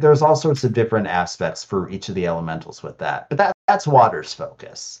there's all sorts of different aspects for each of the elementals with that. But that's water's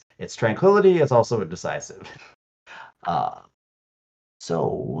focus. It's tranquility. It's also indecisive.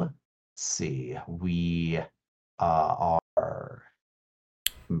 So let's see. We are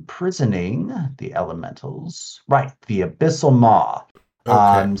imprisoning the elementals. Right, the Abyssal Maw.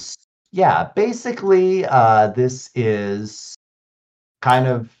 Okay. Yeah, basically, this is kind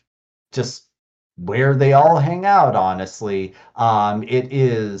of just where they all hang out, honestly. It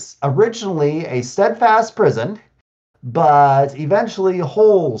is originally a steadfast prison, but eventually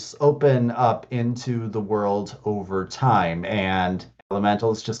holes open up into the world over time, and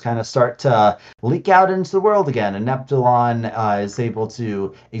elementals just kind of start to leak out into the world again, and Neptulon is able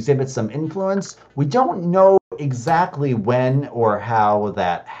to exhibit some influence. We don't know exactly when or how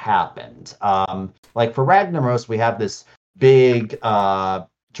that happened. Like for Ragnaros, we have this big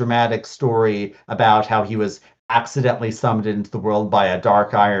dramatic story about how he was accidentally summoned into the world by a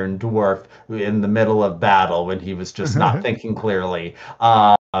dark iron dwarf in the middle of battle when he was just not thinking clearly.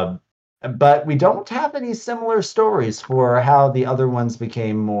 But we don't have any similar stories for how the other ones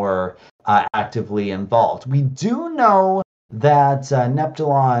became more actively involved. We do know that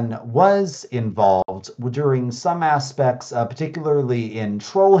Neptulon was involved during some aspects, particularly in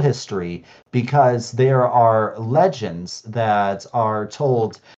troll history, because there are legends that are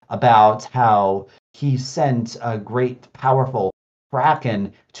told about how he sent a great, powerful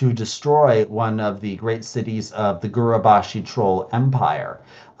kraken to destroy one of the great cities of the Gurubashi troll empire.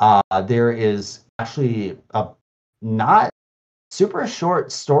 There is actually a not super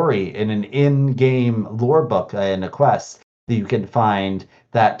short story in an in-game lore book in a quest that you can find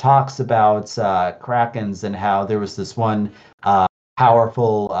that talks about krakens and how there was this one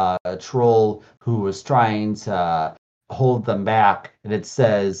powerful troll who was trying to hold them back. And it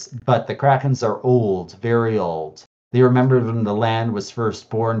says, but the krakens are old, very old. They remembered when the land was first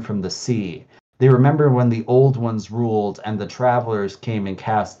born from the sea. They remember when the old ones ruled and the travelers came and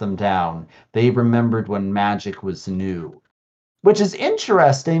cast them down. They remembered when magic was new. Which is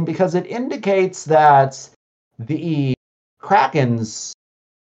interesting because it indicates that the Krakens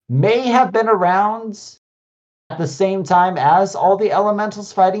may have been around at the same time as all the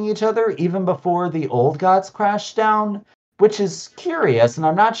elementals fighting each other, even before the old gods crashed down, which is curious, and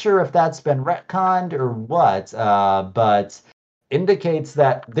I'm not sure if that's been retconned or what, but indicates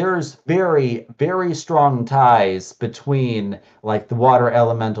that there's very, very strong ties between like the water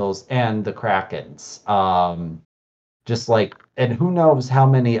elementals and the Krakens. Just like, and who knows how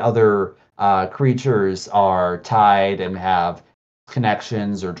many other creatures are tied and have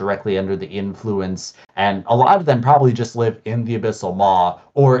connections or directly under the influence, and a lot of them probably just live in the Abyssal Maw,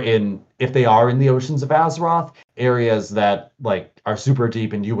 or in, if they are in the oceans of Azeroth, areas that like are super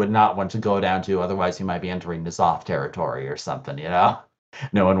deep and you would not want to go down to, otherwise you might be entering N'Zoth territory or something,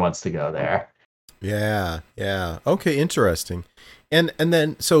 No one wants to go there. Yeah. Okay, interesting. And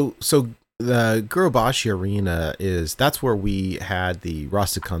then so the Gurubashi arena that's where we had the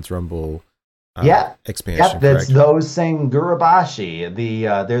Rastakan's Rumble expansion. Yep, that's those same Gurubashi.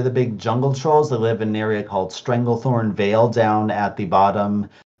 They're the big jungle trolls. They live in an area called Stranglethorn Vale down at the bottom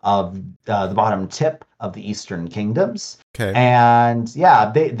of the bottom tip of the Eastern Kingdoms. Okay. And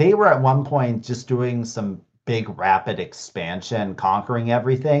yeah, they were at one point just doing some big rapid expansion, conquering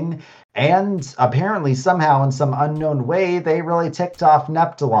everything. And apparently somehow in some unknown way, they really ticked off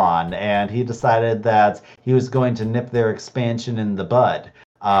Neptulon, and he decided that he was going to nip their expansion in the bud.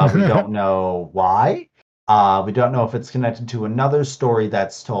 We don't know why. We don't know if it's connected to another story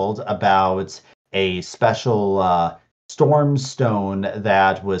that's told about a special storm stone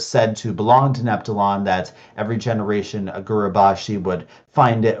that was said to belong to Neptulon, that every generation a Gurubashi would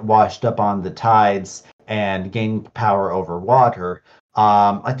find it washed up on the tides and gain power over water.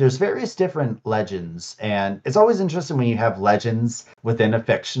 Like there's various different legends, and it's always interesting when you have legends within a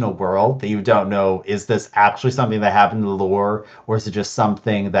fictional world that you don't know, is this actually something that happened in the lore, or is it just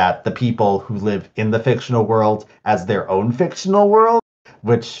something that the people who live in the fictional world as their own fictional world,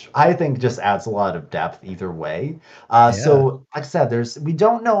 which I think just adds a lot of depth either way. So like I said, we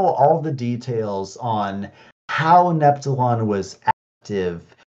don't know all the details on how Neptulon was active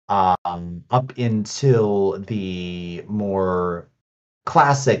up until the more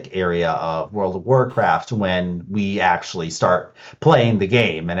classic area of World of Warcraft, when we actually start playing the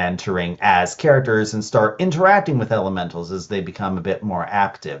game and entering as characters and start interacting with elementals as they become a bit more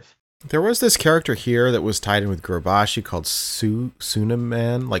active. There was this character here that was tied in with Grobashi called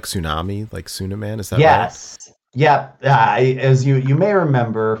Sunaman, like Tsunami, like Sunaman. Is that right? Yes. Yep. As you may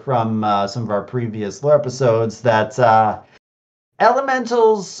remember from some of our previous lore episodes, that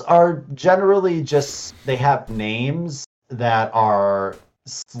elementals are generally just, they have names that are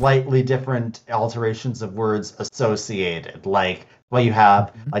slightly different alterations of words associated. Like, well, you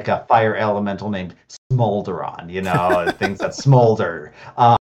have like a fire elemental named Smolderon, things that smolder.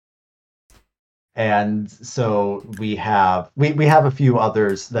 And so we have a few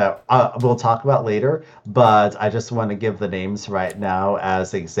others that we'll talk about later, but I just want to give the names right now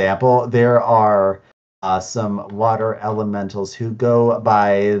as example. There are some water elementals who go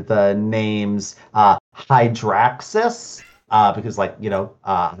by the names Hydraxis, because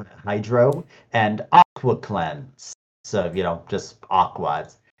hydro, and Aqua Cleanse. So, just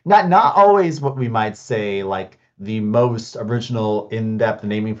aquas. Not always what we might say, like, the most original in-depth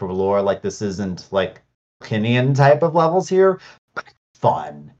naming for lore. Like, this isn't like Kinian type of levels here, but it's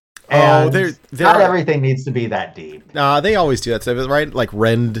fun. And not everything needs to be that deep. They always do that stuff, right? Like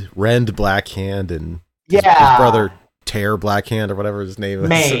Rend Blackhand and his brother Tear Blackhand or whatever his name is.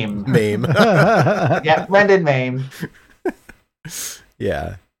 Maim. Yeah, Rend and Maim.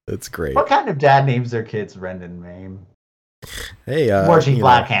 Yeah, that's great. What kind of dad names their kids Rend and Maim? Hey, Morty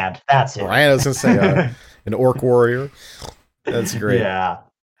Blackhand. That's it. Right, I was gonna say an orc warrior. That's great. Yeah.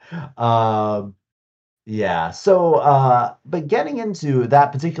 Yeah. So, but getting into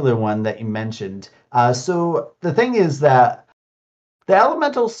that particular one that you mentioned, so the thing is that the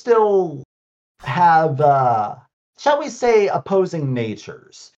elementals still have, shall we say, opposing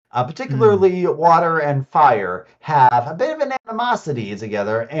natures. Particularly water and fire have a bit of an animosity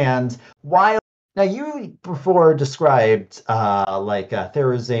together, and while now you before described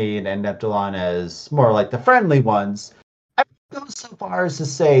Therazane and Neptulon as more like the friendly ones, I would go so far as to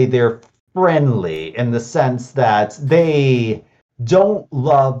say they're friendly in the sense that they don't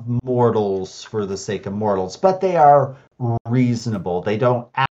love mortals for the sake of mortals, but they are reasonable. They don't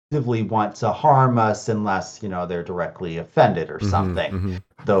actively want to harm us unless, they're directly offended or something.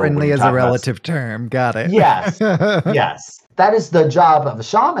 Though friendly is a relative term. Got it. Yes. Yes. That is the job of a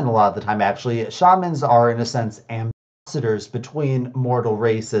shaman a lot of the time, actually. Shamans are, in a sense, ambassadors between mortal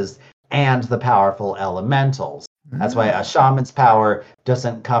races and the powerful elementals. That's why a shaman's power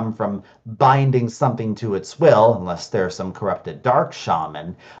doesn't come from binding something to its will, unless there's some corrupted dark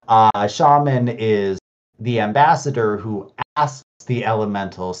shaman. A shaman is the ambassador who asks the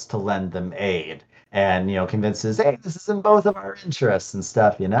elementals to lend them aid and, convinces, hey, this is in both of our interests and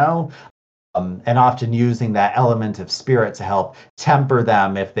stuff, and often using that element of spirit to help temper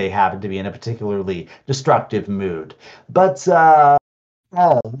them if they happen to be in a particularly destructive mood. But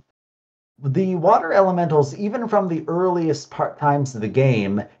the water elementals, even from the earliest times of the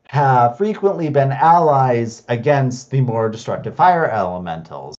game, have frequently been allies against the more destructive fire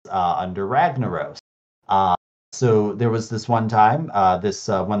elementals under Ragnaros. So there was this one time, this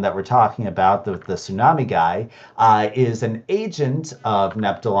one that we're talking about, the tsunami guy, is an agent of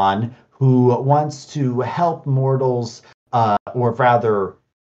Neptulon who wants to help mortals, or rather,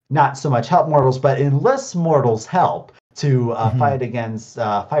 not so much help mortals, but enlist mortals' help to fight against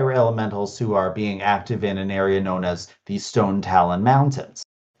fire elementals who are being active in an area known as the Stone Talon Mountains.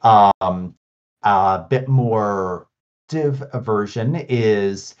 A bit more active version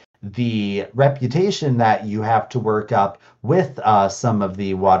is the reputation that you have to work up with some of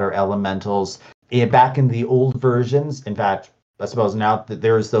the water elementals. Back in the old versions, in fact, I suppose now that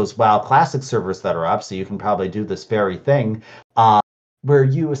there's those WoW Classic servers that are up, so you can probably do this very thing, where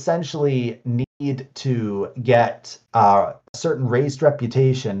you essentially need to get a certain raised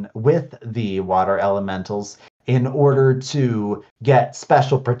reputation with the water elementals in order to get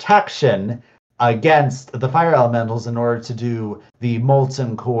special protection against the fire elementals in order to do the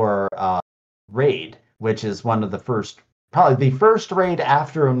Molten Core raid, which is one of the first, probably the first raid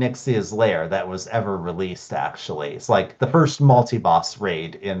after Onyxia's Lair that was ever released, actually. It's like the first multi-boss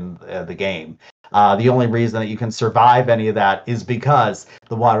raid in the game. The only reason that you can survive any of that is because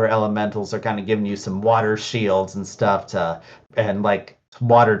the water elementals are kind of giving you some water shields and stuff and like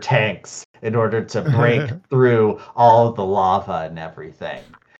water tanks in order to break through all of the lava and everything.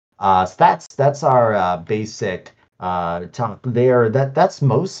 So that's our basic talk there. That's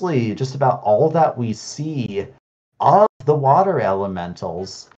mostly just about all that we see of the water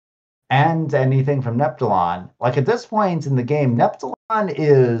elementals. and anything from Neptulon. Like at this point in the game, Neptulon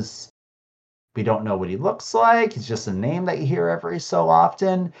is, we don't know what he looks like. He's just a name that you hear every so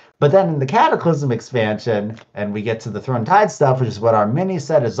often. But then in the Cataclysm expansion, and we get to the Throne Tide stuff, which is what our mini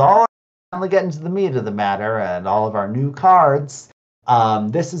set is all finally getting to the meat of the matter and all of our new cards.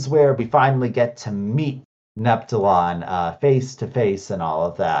 This is where we finally get to meet Neptulon face to face and all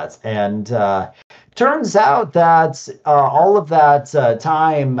of that. And turns out that all of that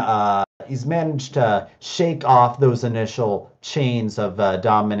time, he's managed to shake off those initial chains of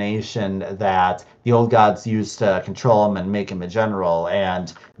domination that the old gods used to control him and make him a general.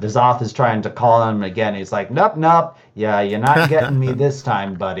 And N'Zoth is trying to call him again. He's like, nope. Yeah, you're not getting me this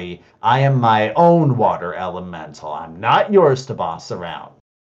time, buddy. I am my own water elemental. I'm not yours to boss around.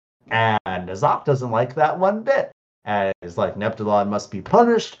 And N'Zoth doesn't like that one bit. And he's like, Neptulon must be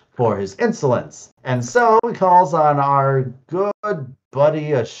punished for his insolence. And so he calls on our good buddy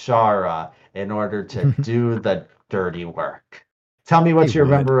Azshara in order to do the dirty work. Tell me what you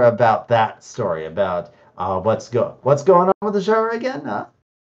remember about that story, about what's going on with Azshara again? Huh?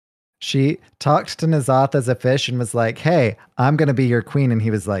 She talked to N'Zoth as a fish and was like, hey, I'm going to be your queen. And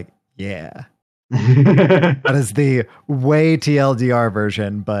he was like, yeah. That is the way TLDR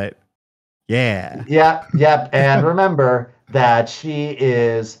version, but yeah. Yep. And remember that she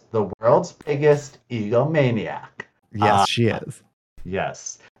is the world's biggest egomaniac. Yes, she is.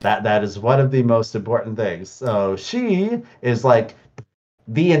 Yes. That is one of the most important things. So she is like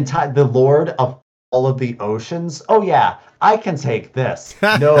the lord of all of the oceans. Oh yeah, I can take this.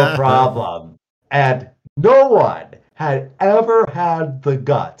 No problem. And no one had ever had the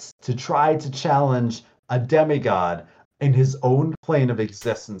guts to try to challenge a demigod in his own plane of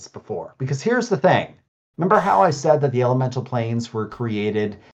existence before. Because here's the thing. Remember how I said that the elemental planes were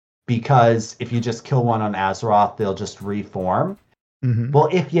created because if you just kill one on Azeroth, they'll just reform? Mm-hmm. Well,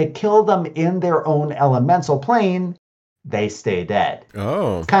 if you kill them in their own elemental plane, they stay dead.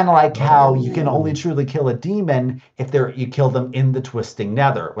 Oh. It's kind of like how you can only truly kill a demon if you kill them in the Twisting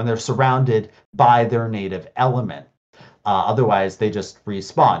Nether, when they're surrounded by their native element. Otherwise, they just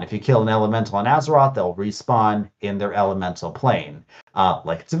respawn. If you kill an elemental on Azeroth, they'll respawn in their elemental plane,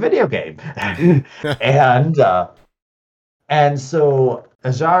 like it's a video game. and so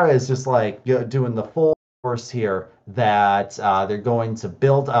Azshara is just like doing the full force here that they're going to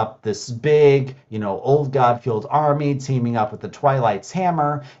build up this big, old god-fueled army teaming up with the Twilight's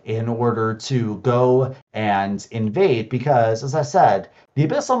Hammer in order to go and invade. Because, as I said, the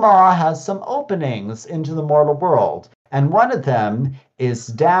Abyssal Maw has some openings into the mortal world. And one of them is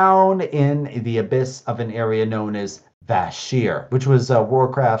down in the abyss of an area known as Vashj'ir, which was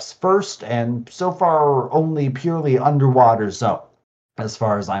Warcraft's first and so far only purely underwater zone, as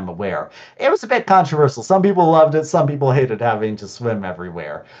far as I'm aware. It was a bit controversial. Some people loved it. Some people hated having to swim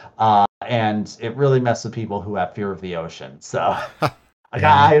everywhere. And it really messed with people who have fear of the ocean. So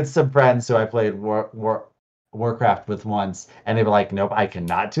I had some friends who I played Warcraft with once, and they were like, nope, I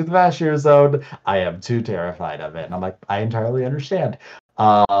cannot do the Vashj'ir zone. I am too terrified of it. And I'm like, I entirely understand.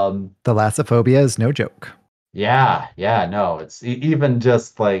 Thalassophobia is no joke. Yeah, no, it's even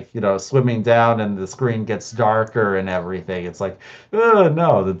just like, swimming down and the screen gets darker and everything. It's like,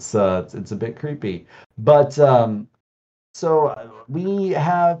 no, it's a bit creepy. But so we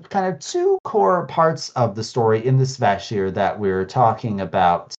have kind of two core parts of the story in this Vashj'ir that we're talking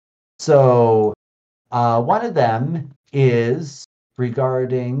about. So one of them is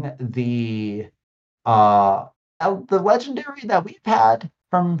regarding the legendary that we've had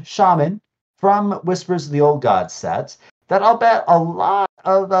from Shaman, from Whispers of the Old Gods set, that I'll bet a lot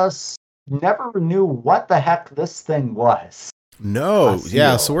of us never knew what the heck this thing was. No,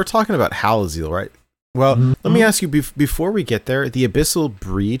 yeah, so we're talking about Halaziel, right? Well, let me ask you, before we get there, the Abyssal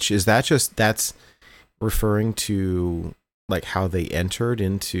Breach, is that that's referring to like how they entered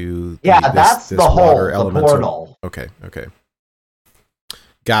into that's the water hole, the portal. Okay.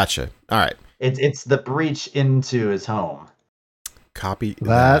 Gotcha. All right. It's the breach into his home. Copy.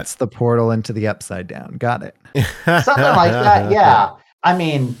 That's the portal into the Upside Down. Got it. Something like that, yeah. I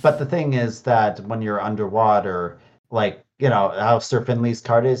mean, but the thing is that when you're underwater, like, how Sir Finley's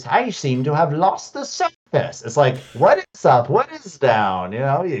card is, I seem to have lost the surface. It's like, what is up? What is down?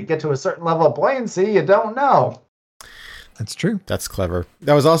 You get to a certain level of buoyancy, you don't know. That's true. That's clever.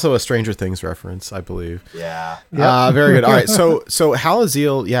 That was also a Stranger Things reference, I believe. Yeah. Very good. All right. So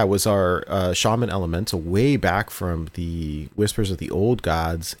Halaziel, was our shaman elemental way back from the Whispers of the Old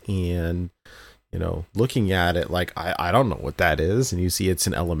Gods, and looking at it, like I don't know what that is, and you see it's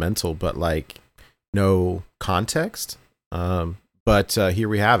an elemental, but like no context. But here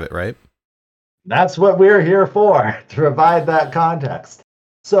we have it, right? That's what we're here for, to provide that context.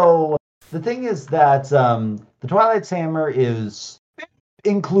 So the thing is that the Twilight's Hammer is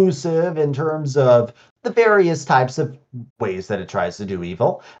inclusive in terms of the various types of ways that it tries to do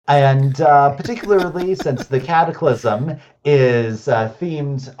evil. And particularly since the Cataclysm is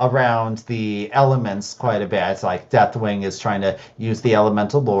themed around the elements quite a bit. It's like Deathwing is trying to use the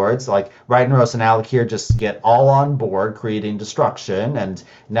elemental lords. Like Ragnaros and Alakir just get all on board creating destruction, and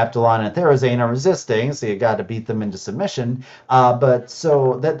Neptulon and Therazane are resisting, so you got to beat them into submission. But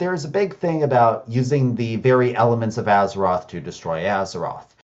so that there's a big thing about using the very elements of Azeroth to destroy Azeroth.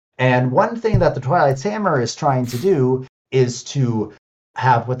 And one thing that the Twilight's Hammer is trying to do is to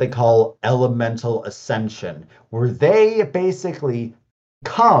have what they call elemental ascension, where they basically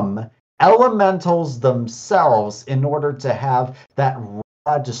become elementals themselves in order to have that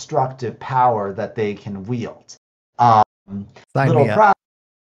raw destructive power that they can wield. Sign me up.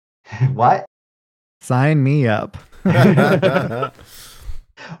 What? Sign me up.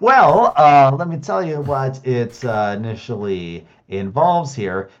 Well, let me tell you what it initially involves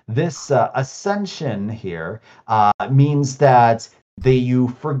here. This ascension here means that you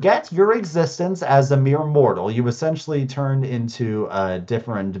forget your existence as a mere mortal. You essentially turn into a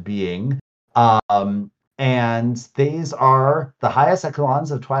different being. And these are the highest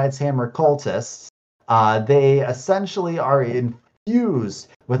echelons of Twilight's Hammer cultists. They essentially are infused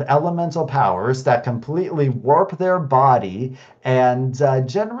with elemental powers that completely warp their body and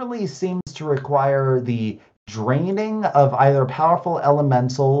generally seems to require the draining of either powerful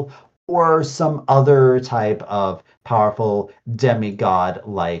elemental or some other type of powerful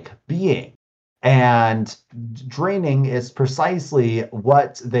demigod-like being. And draining is precisely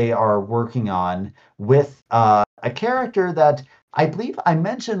what they are working on with a character that I believe I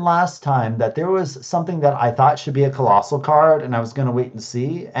mentioned last time that there was something that I thought should be a colossal card, and I was going to wait and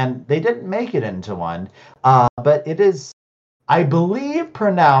see, and they didn't make it into one. But it is, I believe,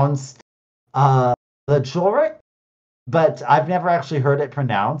 pronounced the Jorik, but I've never actually heard it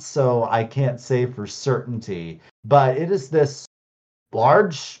pronounced, so I can't say for certainty. But it is this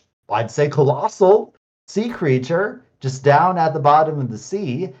large, I'd say colossal sea creature just down at the bottom of the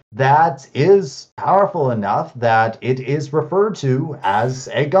sea that is powerful enough that it is referred to as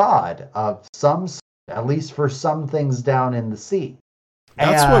a god of some, at least for some things down in the sea.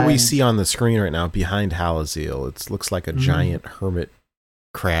 That's what we see on the screen right now behind Halaziel. It looks like a giant hermit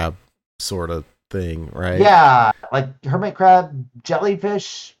crab sort of thing, right? Yeah, like hermit crab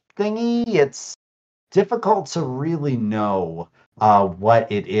jellyfish thingy. It's difficult to really know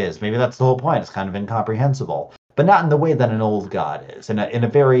what it is. Maybe that's the whole point. It's kind of incomprehensible. But not in the way that an old god is. In a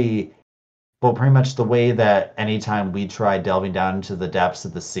very, well, pretty much the way that anytime we try delving down into the depths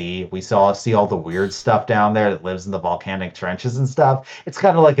of the sea, we see all the weird stuff down there that lives in the volcanic trenches and stuff. It's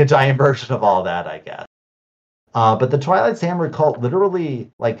kind of like a giant version of all that, I guess. But the Twilight's Hammer cult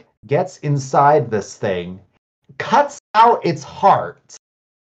literally like gets inside this thing, cuts out its heart,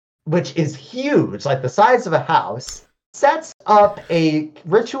 which is huge, like the size of a house, sets up a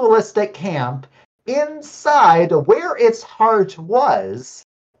ritualistic camp inside where its heart was,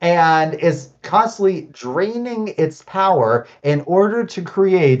 and is constantly draining its power in order to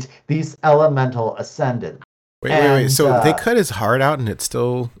create these elemental ascendants. Wait. So they cut his heart out and it's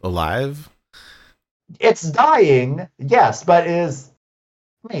still alive? It's dying, yes, but is...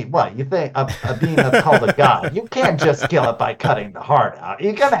 I mean, what, you think a being that's called a god, you can't just kill it by cutting the heart out.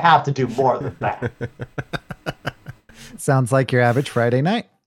 You're going to have to do more than that. Sounds like your average Friday night.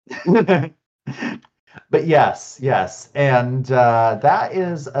 But yes. And that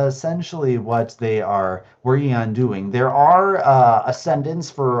is essentially what they are working on doing. There are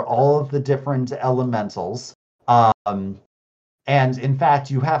ascendants for all of the different elementals. And in fact,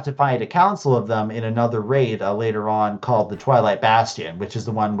 you have to find a council of them in another raid later on called the Twilight Bastion, which is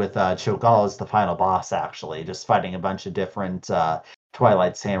the one with Cho'Gall as the final boss, actually, just fighting a bunch of different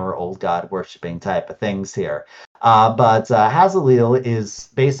Twilight's Hammer, old god worshipping type of things here. But Halaziel is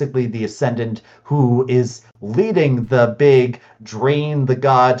basically the ascendant who is leading the big drain the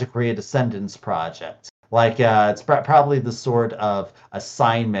god to create ascendance project. Like, it's probably the sort of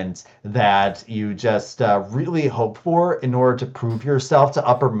assignment that you just really hope for in order to prove yourself to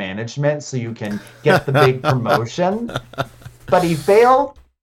upper management so you can get the big promotion. But he failed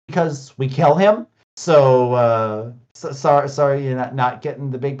because we kill him. So, sorry you're not getting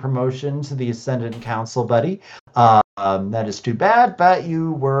the big promotion to the Ascendant Council, buddy. That is too bad, but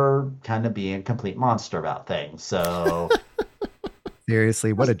you were kind of being a complete monster about things. So,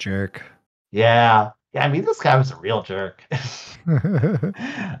 Seriously, what a jerk. Yeah, I mean, this guy was a real jerk.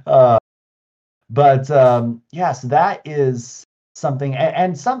 But yes, that is something,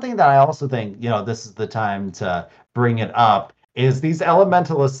 and something that I also think, this is the time to bring it up, is these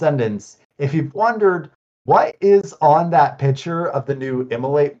elemental ascendants if you've wondered what is on that picture of the new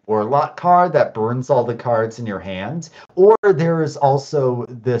Immolate Warlock card that burns all the cards in your hand, or there is also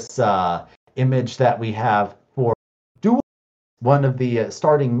this image that we have for Duel, one of the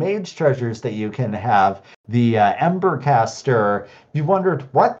starting mage treasures that you can have, the Embercaster. If you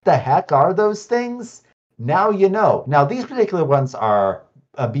wondered what the heck are those things, now you know. Now these particular ones are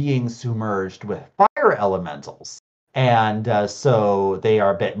beings who merged with fire elementals. And so they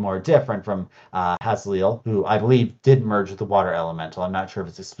are a bit more different from Hazliel, who I believe did merge with the water elemental. I'm not sure if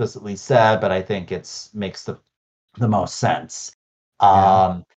it's explicitly said, but I think it makes the most sense.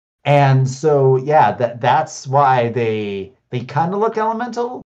 And so that's why they kind of look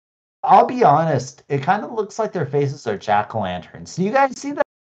elemental. I'll be honest, it kind of looks like their faces are jack-o'-lanterns. Do you guys see that?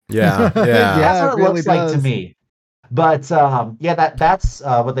 Yeah. That's what it really looks like to does. me. But that's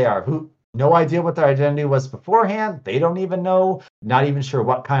what they are. No idea what their identity was beforehand. They don't even know. Not even sure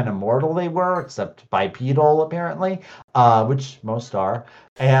what kind of mortal they were, except bipedal apparently, which most are.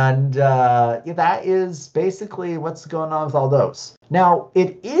 And that is basically what's going on with all those. Now,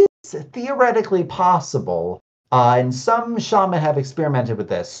 it is theoretically possible, and some shaman have experimented with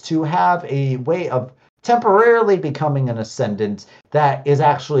this, to have a way of temporarily becoming an ascendant that is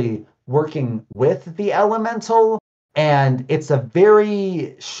actually working with the elemental. And it's a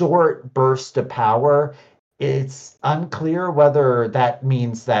very short burst of power. It's unclear whether that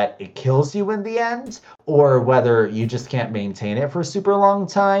means that it kills you in the end or whether you just can't maintain it for a super long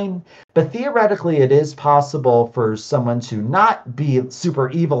time. But theoretically, it is possible for someone to not be super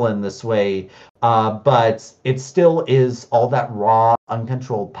evil in this way, but it still is all that raw,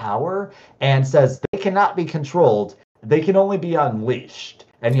 uncontrolled power, and says they cannot be controlled. They can only be unleashed.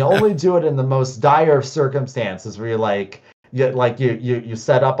 And you only do it in the most dire of circumstances where you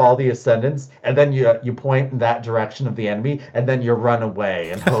set up all the ascendants and then you point in that direction of the enemy and then you run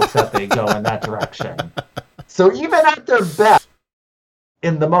away and hope that they go in that direction. So even at their best,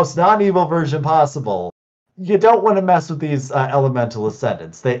 in the most non-evil version possible, you don't want to mess with these elemental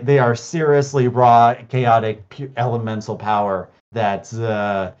ascendants. They are seriously raw, chaotic, elemental power that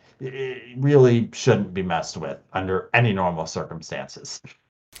really shouldn't be messed with under any normal circumstances.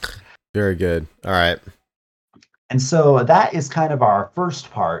 Very good. All right. And so that is kind of our first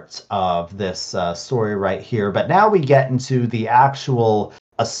part of this story right here. But now we get into the actual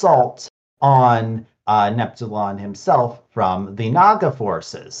assault on Neptulon himself from the Naga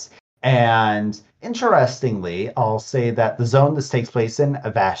forces. And interestingly, I'll say that the zone this takes place in,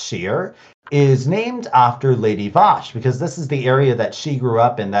 Vashir, is named after Lady Vash, because this is the area that she grew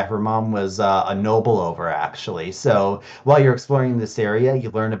up in, that her mom was a noble over, actually. So while you're exploring this area,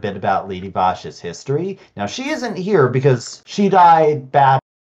 you learn a bit about Lady Vash's history. Now, she isn't here because she died back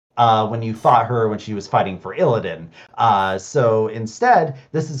when you fought her when she was fighting for Illidan. So instead,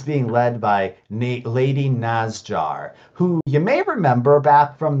 this is being led by Lady Nazjar, who you may remember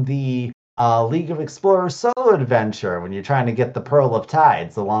back from the League of Explorers solo adventure when you're trying to get the Pearl of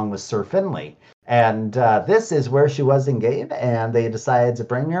Tides along with Sir Finley. And this is where she was in game, and they decided to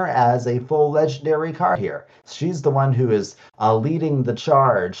bring her as a full legendary card here. She's the one who is leading the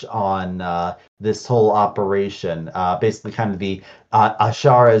charge on this whole operation, basically kind of the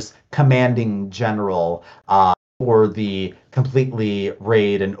Ashara's commanding general for the completely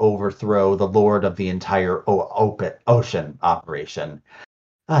raid and overthrow the lord of the entire ocean operation.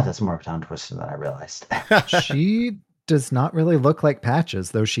 That's more tongue twister than I realized. She does not really look like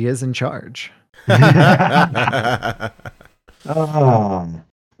Patches, though she is in charge. Well,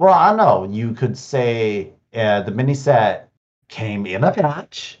 I don't know. You could say the mini set came in a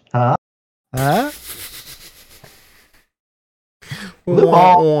patch, huh? Huh?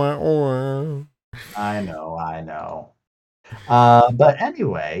 I know. But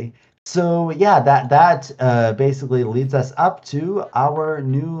anyway, so yeah, that basically leads us up to our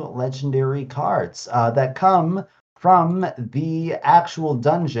new legendary cards that come from the actual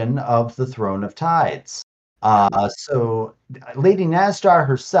dungeon of the Throne of Tides. So Lady Nazjar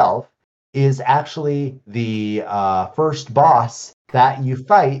herself is actually the first boss that you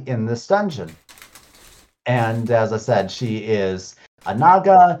fight in this dungeon. And as I said, she is a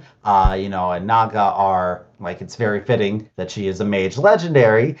Naga. And Naga are, like, it's very fitting that she is a mage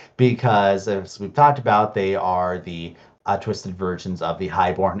legendary because, as we've talked about, they are the twisted versions of the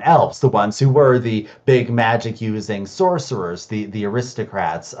Highborn Elves, the ones who were the big magic-using sorcerers, the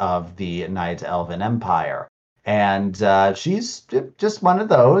aristocrats of the Night Elven Empire. And she's just one of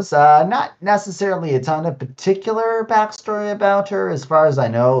those. Not necessarily a ton of particular backstory about her, as far as I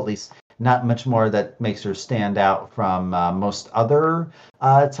know, at least not much more that makes her stand out from most other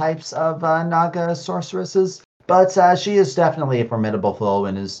types of Naga sorceresses. But she is definitely a formidable foe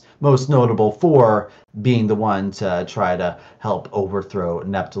and is most notable for being the one to try to help overthrow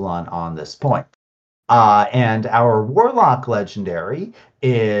Neptulon on this point. And our Warlock Legendary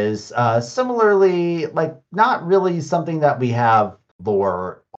is similarly, like, not really something that we have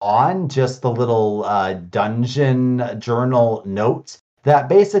lore on, just the little dungeon journal note that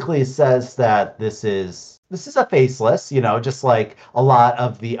basically says that this is a faceless, just like a lot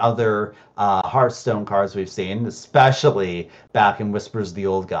of the other Hearthstone cards we've seen, especially back in Whispers of the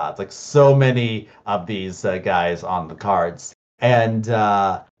Old Gods. Like, so many of these guys on the cards. And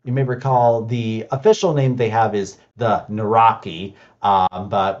you may recall the official name they have is the Naraki,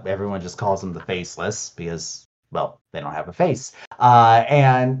 but everyone just calls them the Faceless because, well, they don't have a face.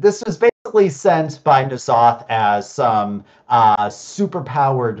 And this was basically sent by N'Zoth as some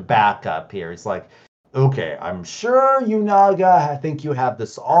super-powered backup here. He's like, okay, I'm sure you, Naga, I think you have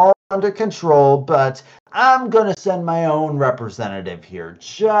this all under control, but I'm going to send my own representative here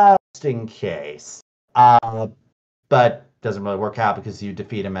just in case. But doesn't really work out because you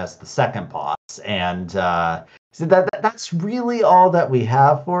defeat him as the second boss. And so that's really all that we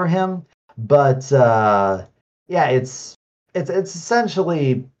have for him. But yeah, it's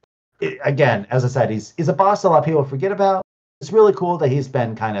essentially, again, as I said, he's a boss a lot of people forget about. It's really cool that he's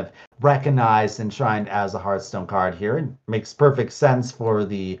been kind of recognized and enshrined as a Hearthstone card here. It makes perfect sense for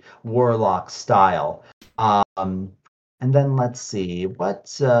the Warlock style. And then let's see,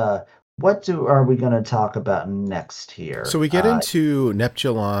 what are we going to talk about next here? So we get into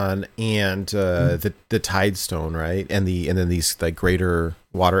Neptulon and the Tidestone, right? And then these like greater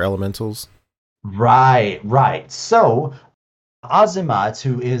water elementals. Right. So Azimuth,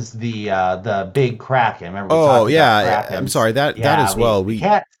 who is the big Kraken. Remember? I'm sorry. That as well. We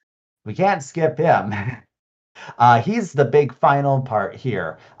can't skip him. He's the big final part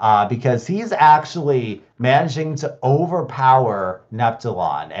here because he's actually managing to overpower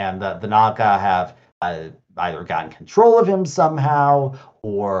Neptulon, and the Naga have either gotten control of him somehow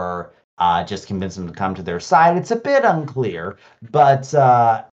or just convinced him to come to their side. It's a bit unclear, but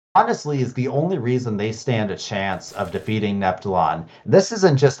honestly is the only reason they stand a chance of defeating Neptulon. This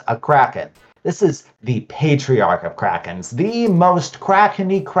isn't just a Kraken. This is the patriarch of Krakens, the most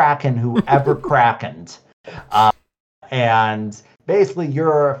Kraken-y Kraken who ever Krakened. And basically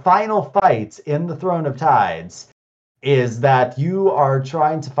your final fight in the Throne of Tides is that you are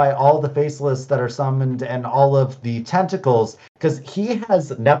trying to fight all the Faceless that are summoned and all of the tentacles, because he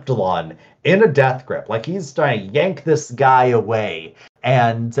has Neptulon in a death grip. Like, he's trying to yank this guy away.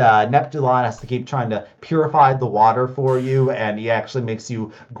 And Neptulon has to keep trying to purify the water for you, and he actually makes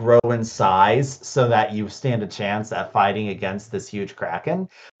you grow in size so that you stand a chance at fighting against this huge Kraken.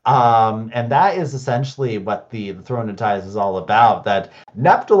 And that is essentially what the Throne of Tides is all about, that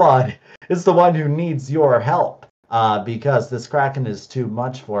Neptulon is the one who needs your help. Because this Kraken is too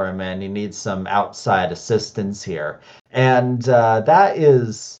much for him and he needs some outside assistance here. And that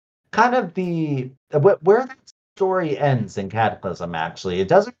is kind of where that story ends in Cataclysm, actually. It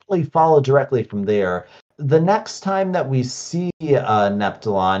doesn't really follow directly from there. The next time that we see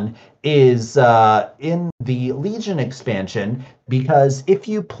Neptulon is in the Legion expansion, because if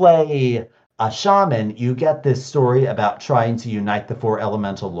you play a shaman, you get this story about trying to unite the 4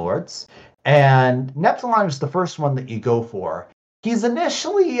 elemental lords. And Neptulon is the first one that you go for. He's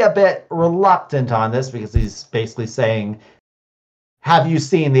initially a bit reluctant on this because he's basically saying, have you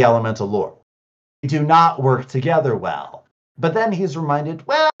seen the elemental lord? They do not work together well. But then he's reminded,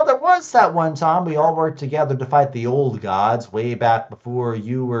 well, there was that one time we all worked together to fight the old gods way back before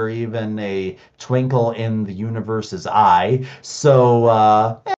you were even a twinkle in the universe's eye.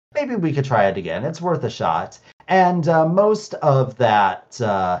 So maybe we could try it again. It's worth a shot. And most of that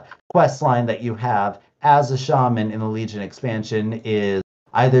quest line that you have as a shaman in the Legion expansion is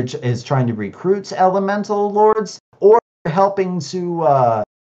either trying to recruit elemental lords or helping to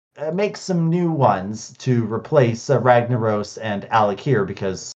make some new ones to replace Ragnaros and Alakir,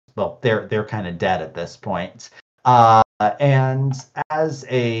 because, well, they're kind of dead at this point. And as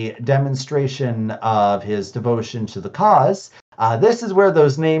a demonstration of his devotion to the cause, this is where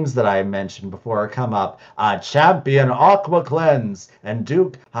those names that I mentioned before come up. Champion Aqua Cleanse and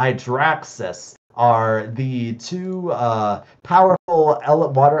Duke Hydraxis are the 2 powerful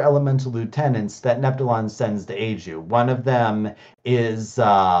water elemental lieutenants that Neptulon sends to aid you. One of them is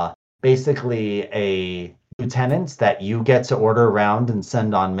basically a lieutenant that you get to order around and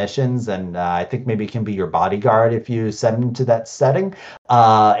send on missions, and I think maybe can be your bodyguard if you send him to that setting.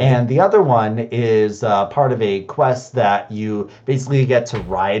 And the other one is part of a quest that you basically get to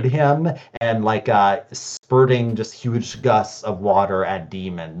ride him and like spurting just huge gusts of water at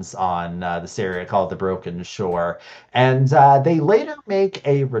demons on this area called the Broken Shore. And they later make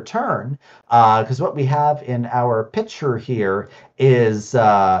a return because what we have in our picture here is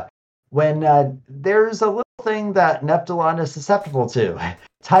when there's a little thing that Neptulon is susceptible to,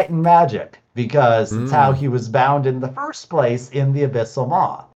 Titan magic, because it's how he was bound in the first place in the Abyssal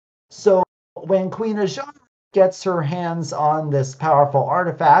Maw. So when Queen Azshara gets her hands on this powerful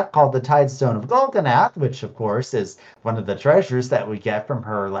artifact called the Tidestone of Golganath, which of course is one of the treasures that we get from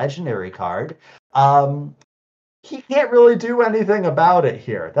her legendary card, he can't really do anything about it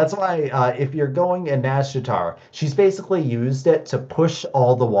here. That's why if you're going in Nazjatar, she's basically used it to push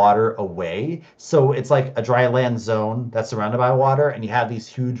all the water away. So it's like a dry land zone that's surrounded by water, and you have these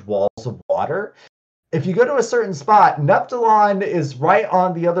huge walls of water. If you go to a certain spot, Neptulon is right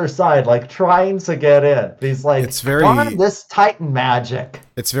on the other side, like trying to get in. He's like, it's very this Titan magic.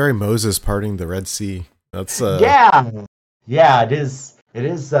 It's very Moses parting the Red Sea. That's yeah, it is. It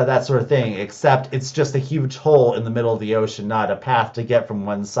is that sort of thing, except it's just a huge hole in the middle of the ocean, not a path to get from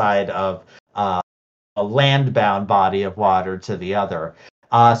one side of a land-bound body of water to the other.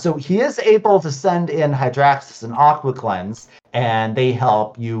 So he is able to send in Hydraxis and Aqua Cleanse, and they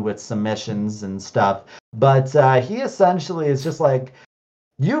help you with some missions and stuff. But he essentially is just like,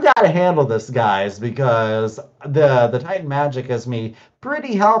 you got to handle this, guys, because the Titan magic has me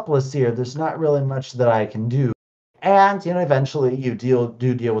pretty helpless here. There's not really much that I can do. And, eventually you deal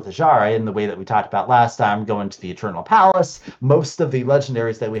with Azshara in the way that we talked about last time, going to the Eternal Palace. Most of the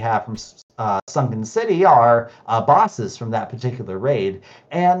legendaries that we have from Sunken City are bosses from that particular raid.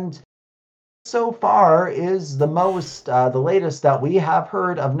 And so far is the latest that we have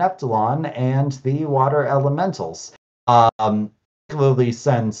heard of Neptulon and the Water Elementals. Particularly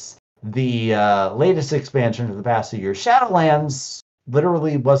since the latest expansion of the past few years, Shadowlands,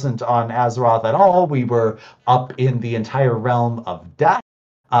 literally wasn't on Azeroth at all. We were up in the entire realm of death.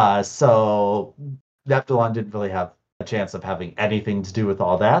 So Neptulon didn't really have a chance of having anything to do with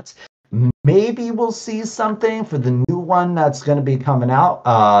all that. Maybe we'll see something for the new one that's going to be coming out.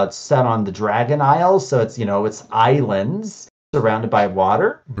 It's set on the Dragon Isle, so it's it's islands surrounded by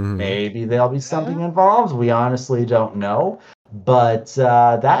water. Maybe there'll be something involved. We honestly don't know. But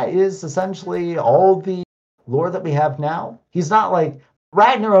that is essentially all the lore that we have now. He's not like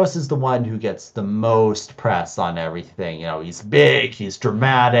Ragnaros is the one who gets the most press on everything. He's big, he's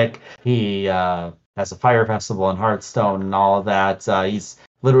dramatic, he has a fire festival in Hearthstone and all of that. He's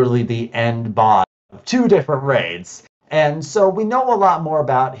literally the end boss of 2 different raids. And so we know a lot more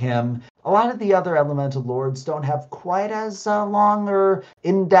about him. A lot of the other elemental lords don't have quite as long or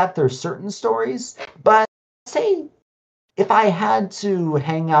in-depth or certain stories. But say if I had to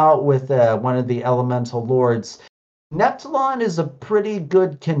hang out with one of the elemental lords, Neptulon is a pretty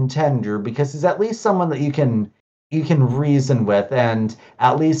good contender because he's at least someone that you can reason with, and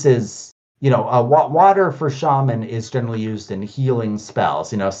at least is water for shaman is generally used in healing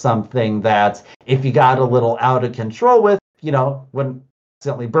spells. Something that if you got a little out of control with, wouldn't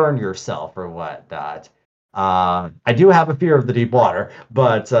accidentally burn yourself or whatnot. I do have a fear of the deep water,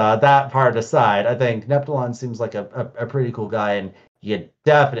 but that part aside, I think Neptulon seems like a pretty cool guy, and you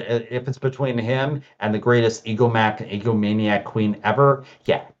definitely, if it's between him and the greatest egomaniac queen ever,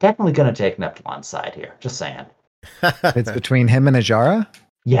 definitely gonna take Neptulon's side here. Just saying. It's between him and Azshara?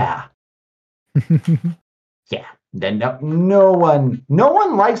 Yeah. Yeah. Then no one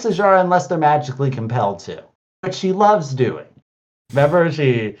likes Azshara unless they're magically compelled to, which she loves doing. Remember,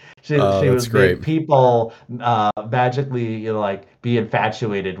 she was great. People magically be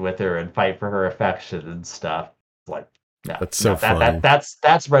infatuated with her and fight for her affection and stuff. Like, no, that's so funny.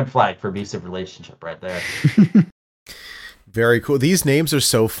 That's red flag for abusive relationship right there. Very cool. These names are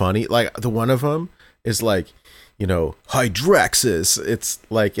so funny. Like the one of them is like, Hydraxis.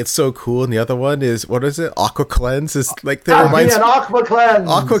 It's so cool. And the other one is, what is it? Aqua Cleanse is like that reminds me. Aqua Cleanse.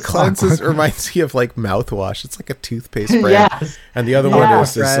 Aqua Cleanse reminds me of like mouthwash. It's like a toothpaste brand. Yes. And the other one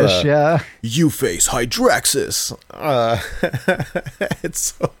is this You face Hydraxis. It's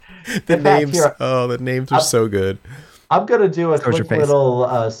so the names are so good. I'm gonna do a quick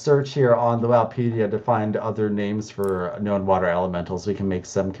little search here on the Wowpedia to find other names for known water elementals. We can make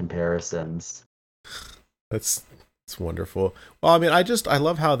some comparisons. That's wonderful. Well, I mean, I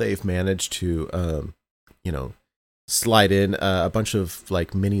love how they've managed to, slide in a bunch of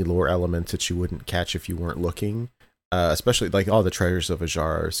like mini lore elements that you wouldn't catch if you weren't looking. Especially like all the treasures of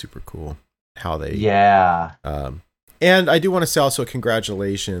Azshara are super cool. how they Yeah. And I do want to say also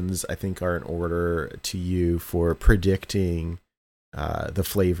congratulations, I think are in order to you for predicting the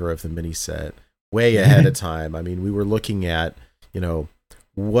flavor of the mini set way ahead of time. I mean, we were looking at,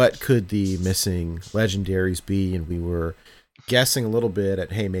 what could the missing legendaries be, and we were guessing a little bit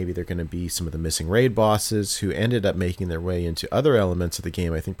at, hey, maybe they're going to be some of the missing raid bosses who ended up making their way into other elements of the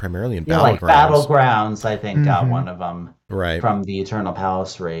game, I think primarily in Battlegrounds. Like Battlegrounds, I think, got one of them right from the Eternal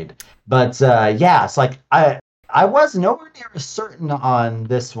Palace raid. But it's like I was nowhere near as certain on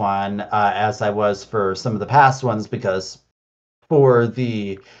this one as I was for some of the past ones, because for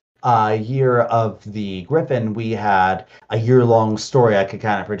the year of the Griffin, we had a year-long story. I could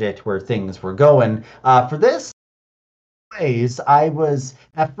kind of predict where things were going. For this ways, I was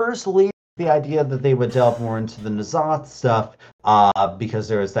at first leaning the idea that they would delve more into the N'Zoth stuff because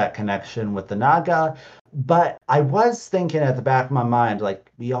there was that connection with the Naga. But I was thinking at the back of my mind,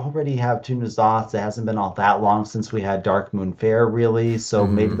 like, we already have 2 N'Zoths. It hasn't been all that long since we had Dark Moon Fair, really. So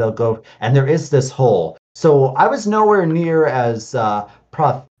maybe they'll go. And there is this hole. So I was nowhere near as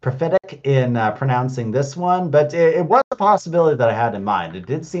prophetic in pronouncing this one, but it was a possibility that I had in mind. It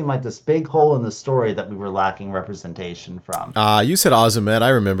did seem like this big hole in the story that we were lacking representation from. You said Azumet. I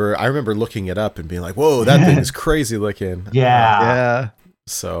remember looking it up and being like, whoa, that thing is crazy looking. Yeah.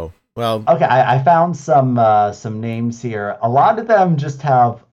 So, well. Okay, I found some names here. A lot of them just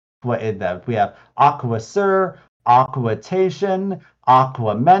have what in them. We have Aquasur, Aquatation,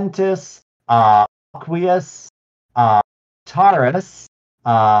 Aquamentus, Aqueous, Taurus,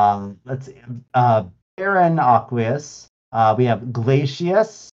 let's see, Baron Aqueous, we have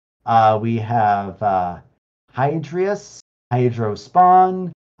Glacius, we have Hydrius,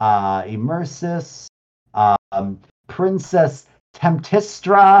 Hydrospawn, Immersis, Princess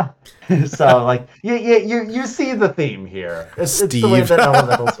Temptistra. So, like, you see the theme here. It's the way that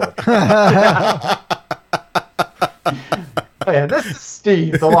elementals work. Oh yeah, this is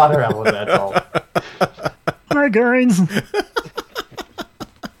Steve, the water elemental. My guys.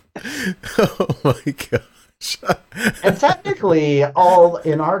 Oh my gosh. And technically, all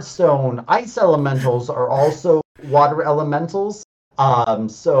in Hearthstone, ice elementals are also water elementals.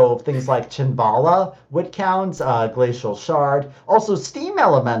 So things like Chinbala would count, Glacial Shard. Also, Steam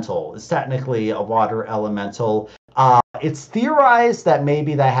Elemental is technically a water elemental. It's theorized that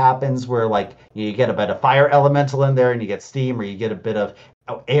maybe that happens where, like, you get a bit of fire elemental in there and you get steam, or you get a bit of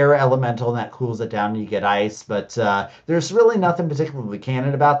air elemental and that cools it down and you get ice. But there's really nothing particularly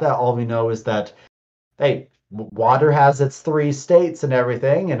canon about that. All we know is that, hey, water has its 3 states and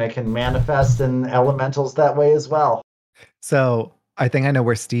everything, and it can manifest in elementals that way as well. So I think I know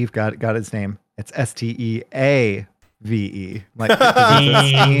where Steve got his name. It's Steave, like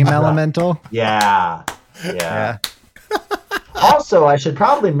steam elemental. Yeah. Also, I should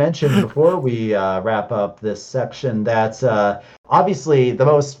probably mention before we wrap up this section that obviously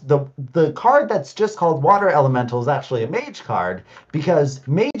the card that's just called Water Elemental is actually a mage card, because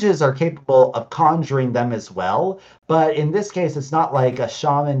mages are capable of conjuring them as well. But in this case, it's not like a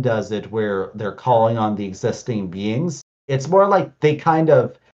shaman does it where they're calling on the existing beings. It's more like they kind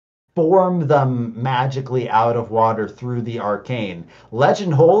of form them magically out of water through the arcane.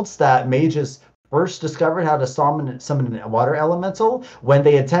 Legend holds that mages first discovered how to summon a water elemental when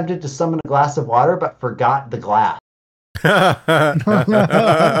they attempted to summon a glass of water but forgot the glass. That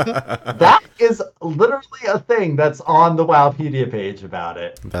is literally a thing that's on the Wowpedia page about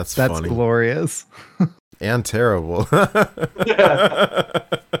it. That's funny. Glorious. And terrible.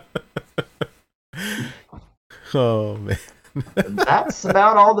 Oh, man. That's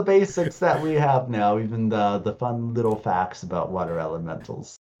about all the basics that we have now, even the fun little facts about water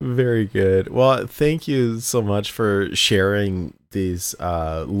elementals. Very good. Well, thank you so much for sharing these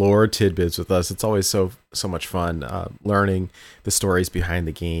lore tidbits with us. It's always so much fun learning the stories behind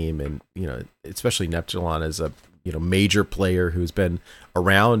the game, and especially Neptulon as a major player who's been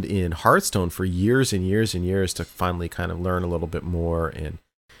around in Hearthstone for years and years and years, to finally kind of learn a little bit more.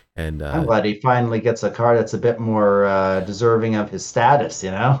 And I'm glad he finally gets a card that's a bit more deserving of his status.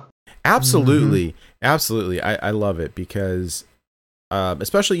 Absolutely, absolutely. I love it because.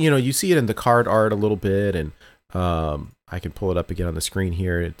 Especially, you see it in the card art a little bit, and I can pull it up again on the screen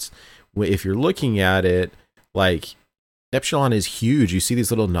here. It's, if you're looking at it, like, Neptulon is huge. You see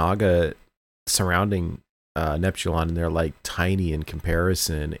these little Naga surrounding Neptulon, and they're like tiny in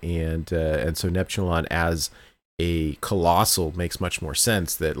comparison, and so Neptulon as a colossal makes much more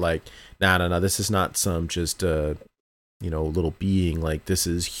sense. That, like, no, this is not some just little being. Like, this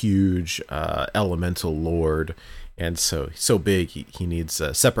is huge elemental lord. And so big, he needs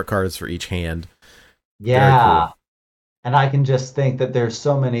separate cards for each hand. Yeah. Cool. And I can just think that there's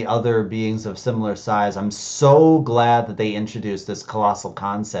so many other beings of similar size. I'm so glad that they introduced this colossal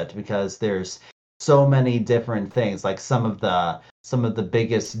concept because there's so many different things. Like some of the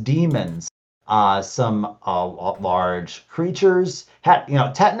biggest demons, some large creatures.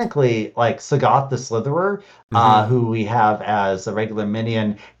 Technically, like Sagoth the Slitherer, who we have as a regular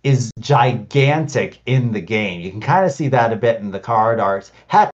minion, is gigantic in the game. You can kind of see that a bit in the card art.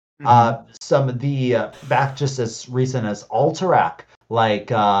 Some of the back just as recent as Alterac, like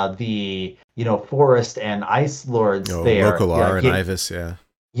the Forest and Ice Lords there. Localar and Ivus, yeah.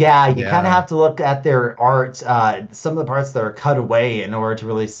 Yeah, you kind of have to look at their art, some of the parts that are cut away in order to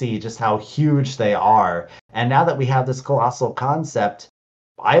really see just how huge they are. And now that we have this colossal concept,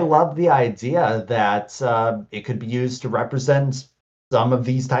 I love the idea that it could be used to represent some of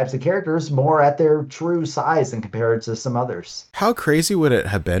these types of characters more at their true size and compared to some others. How crazy would it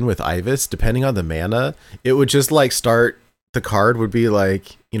have been with Ivus, depending on the mana? It would just like start, the card would be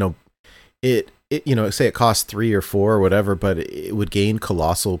like, say it costs 3 or 4 or whatever, but it would gain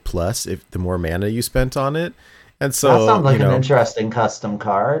Colossal Plus if the more mana you spent on it. And so that sounds like an interesting custom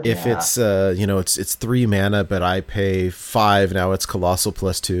card. If it's it's 3 mana, but I pay 5, now it's Colossal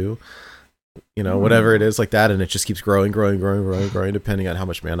Plus 2. Whatever it is like that, and it just keeps growing, depending on how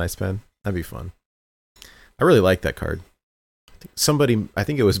much mana I spend. That'd be fun. I really like that card. I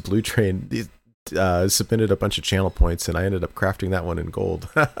think it was Blue Train, submitted a bunch of channel points, and I ended up crafting that one in gold.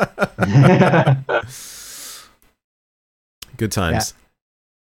 Good times. Yeah.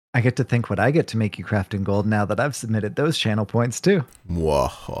 I get to think what I get to make you craft in gold now that I've submitted those channel points too.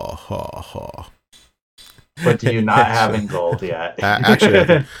 Mwahaha. What do you not have in gold yet?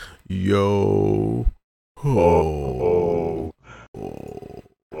 Actually, yo ho.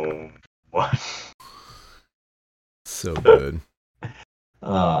 What? So good.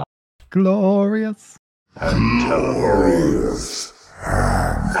 Glorious. And Glorious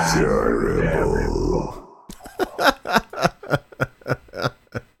and terrible.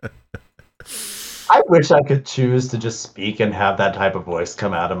 I wish I could choose to just speak and have that type of voice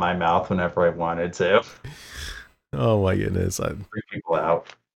come out of my mouth whenever I wanted to. Oh my goodness. Freak people out.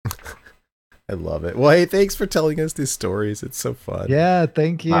 I love it. Well, hey, thanks for telling us these stories. It's so fun. Yeah,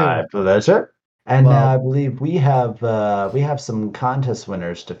 thank you. My pleasure. And now I believe we have some contest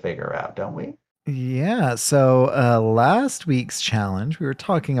winners to figure out, don't we? Yeah, so last week's challenge, we were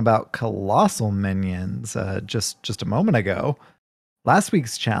talking about colossal minions just a moment ago. Last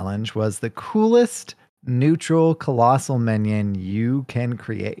week's challenge was the coolest neutral colossal minion you can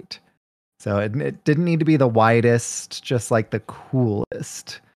create. So it didn't need to be the widest, just like the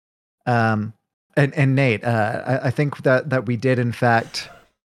coolest. And Nate, I think that we did in fact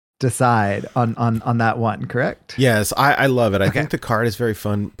decide on that one, correct? Yes, I love it. I think the card is very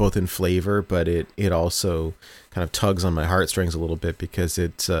fun, both in flavor, but it also kind of tugs on my heartstrings a little bit because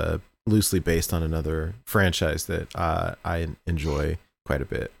it's loosely based on another franchise that I enjoy quite a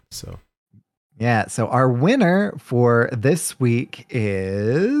bit. So yeah, so our winner for this week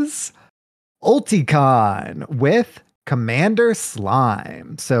is Ulticon with Commander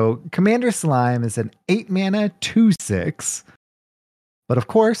Slime. So Commander Slime is an 8 mana 2/6. But of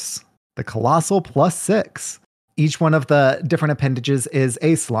course, the Colossal +6. Each one of the different appendages is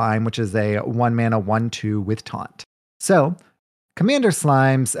a slime, which is a 1 mana 1/2 with taunt. So Commander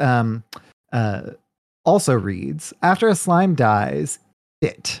Slimes also reads, after a slime dies,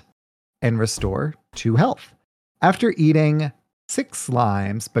 it and restore 2 health. After eating 6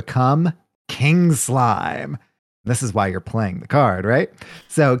 slimes, become King Slime. This is why you're playing the card, right?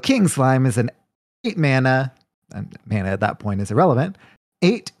 So King Slime is an 8 mana, and mana at that point is irrelevant,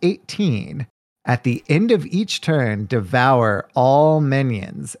 8/18. At the end of each turn, devour all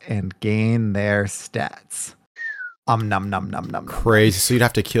minions and gain their stats. Nom nom nom. Crazy. So you'd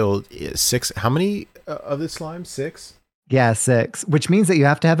have to kill 6. How many of the slime? 6? Yeah, 6. Which means that you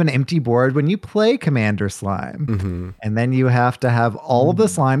have to have an empty board when you play Commander Slime. Mm-hmm. And then you have to have all of the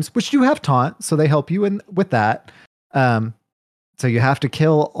slimes, which do have taunt, so they help you with that. So you have to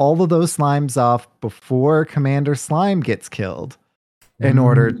kill all of those slimes off before Commander Slime gets killed in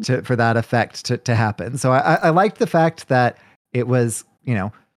order for that effect to happen. So I liked the fact that it was,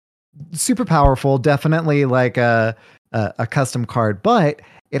 super powerful, definitely like a custom card, but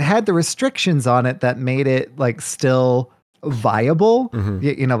it had the restrictions on it that made it like still viable.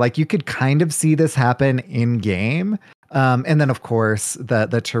 Mm-hmm. Like you could kind of see this happen in game. And then of course the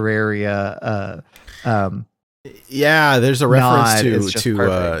Terraria, yeah, there's a reference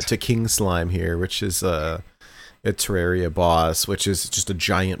to King Slime here, which is a Terraria boss, which is just a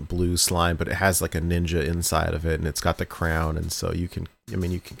giant blue slime, but it has like a ninja inside of it, and it's got the crown, and so you can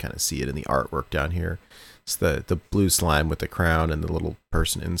kind of see it in the artwork down here. It's the blue slime with the crown and the little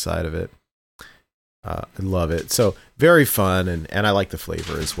person inside of it. I love it. So very fun, and I like the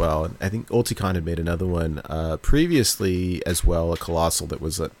flavor as well. And I think Ulticon had made another one previously as well, a Colossal that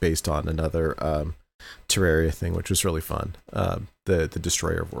was based on another Terraria thing, which was really fun. The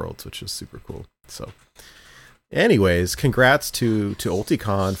Destroyer of Worlds, which is super cool. So anyways, congrats to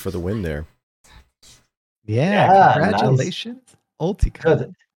Ulticon for the win there. Yeah, congratulations, Ulticon.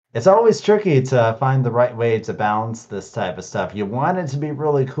 Good. It's always tricky to find the right way to balance this type of stuff. You want it to be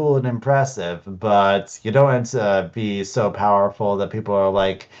really cool and impressive, but you don't want it to be so powerful that people are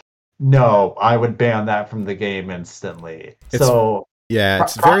like, no, I would ban that from the game instantly.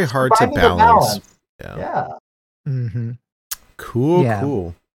 It's very hard to balance. Yeah. Mm-hmm.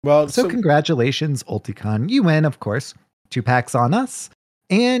 Cool. Well, so congratulations, Ulticon. You win, of course. 2 packs on us,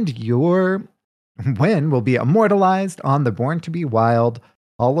 and your win will be immortalized on the Born to Be Wild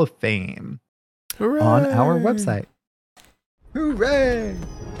Hall of Fame. Hooray! On our website. Hooray!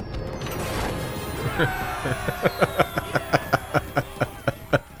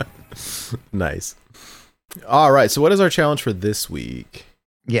 Nice. All right, so what is our challenge for this week?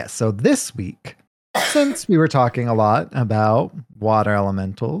 Yes, so this week, since we were talking a lot about water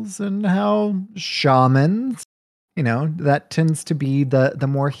elementals and how shamans, that tends to be the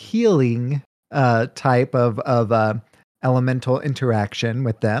more healing type of elemental interaction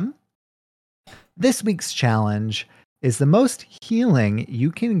with them. This week's challenge is the most healing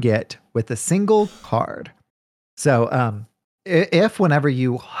you can get with a single card. So if whenever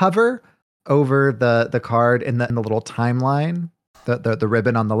you hover over the card in the little timeline, the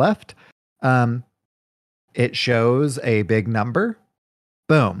ribbon on the left, it shows a big number.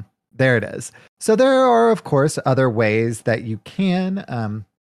 Boom, there it is. So there are, of course, other ways that you can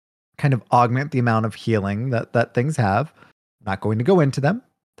kind of augment the amount of healing that things have. I'm not going to go into them.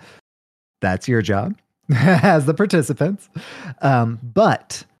 That's your job as the participants.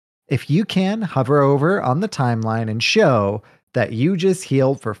 But if you can hover over on the timeline and show that you just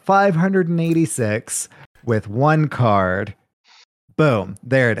healed for 586 with 1 card, boom,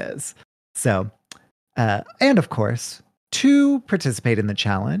 there it is. So, and of course, to participate in the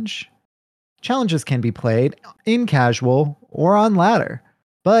challenge, challenges can be played in casual or on ladder,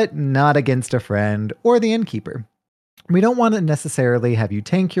 but not against a friend or the innkeeper. We don't want to necessarily have you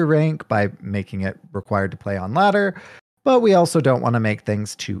tank your rank by making it required to play on ladder, but we also don't want to make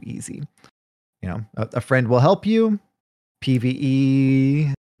things too easy. A friend will help you.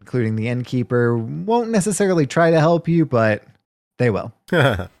 PvE, including the innkeeper, won't necessarily try to help you, but they will.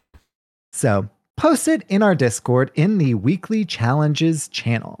 So post it in our Discord in the weekly challenges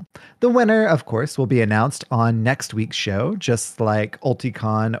channel. The winner, of course, will be announced on next week's show, just like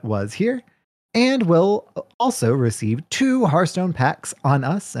Ulticon was here, and will also receive 2 Hearthstone packs on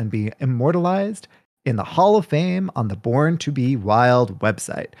us and be immortalized in the Hall of Fame on the Born to Be Wild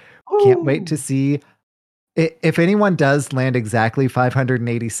website. Can't wait to see if anyone does land exactly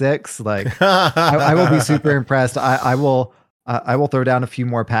 586. I will be super impressed. I will throw down a few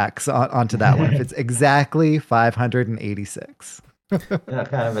more packs onto that one if it's exactly 586. Kind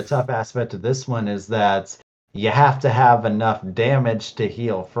of a tough aspect of this one is that you have to have enough damage to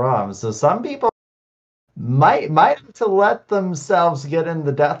heal from. So some people might have to let themselves get in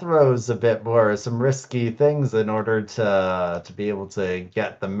the death rows a bit more, some risky things in order to be able to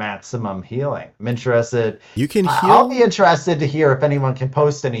get the maximum healing. I'm interested. You can heal. I'll be interested to hear if anyone can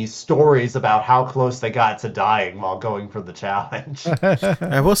post any stories about how close they got to dying while going for the challenge.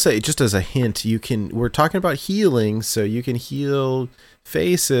 I will say, just as a hint, we're talking about healing, so you can heal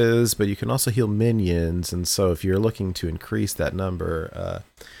faces, but you can also heal minions. And so if you're looking to increase that number,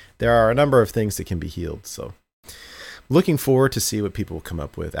 there are a number of things that can be healed. So looking forward to see what people come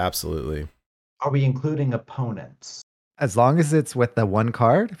up with. Absolutely. Are we including opponents? As long as it's with the 1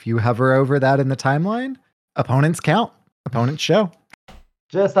 card, if you hover over that in the timeline, opponents count. Opponents show.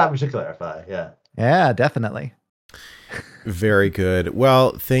 Just thought we should clarify. Yeah. Yeah, definitely. Very good.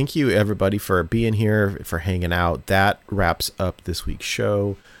 Well, thank you everybody for being here, for hanging out. That wraps up this week's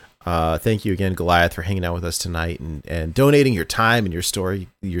show. Thank you again, Goliath, for hanging out with us tonight and donating your time and your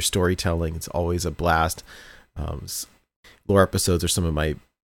storytelling. It's always a blast. Lore episodes are some of my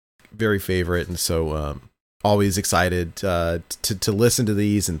very favorite, and so always excited to listen to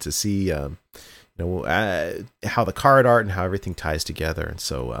these and to see how the card art and how everything ties together. And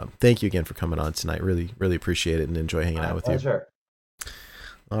so thank you again for coming on tonight. Really, really appreciate it and enjoy hanging out with you.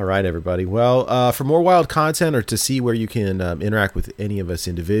 All right, everybody. Well, for more wild content or to see where you can interact with any of us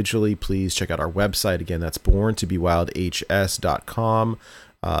individually, please check out our website. Again, that's borntobewildhs.com.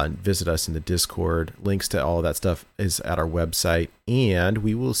 Visit us in the Discord. Links to all of that stuff is at our website. And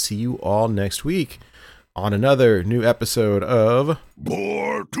we will see you all next week on another new episode of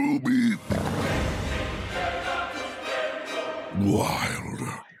Born to be wild.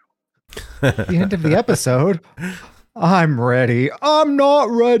 The end of the episode. I'm ready. I'm not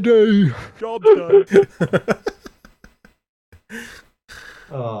ready. Job's done.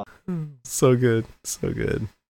 Oh. so good. So good.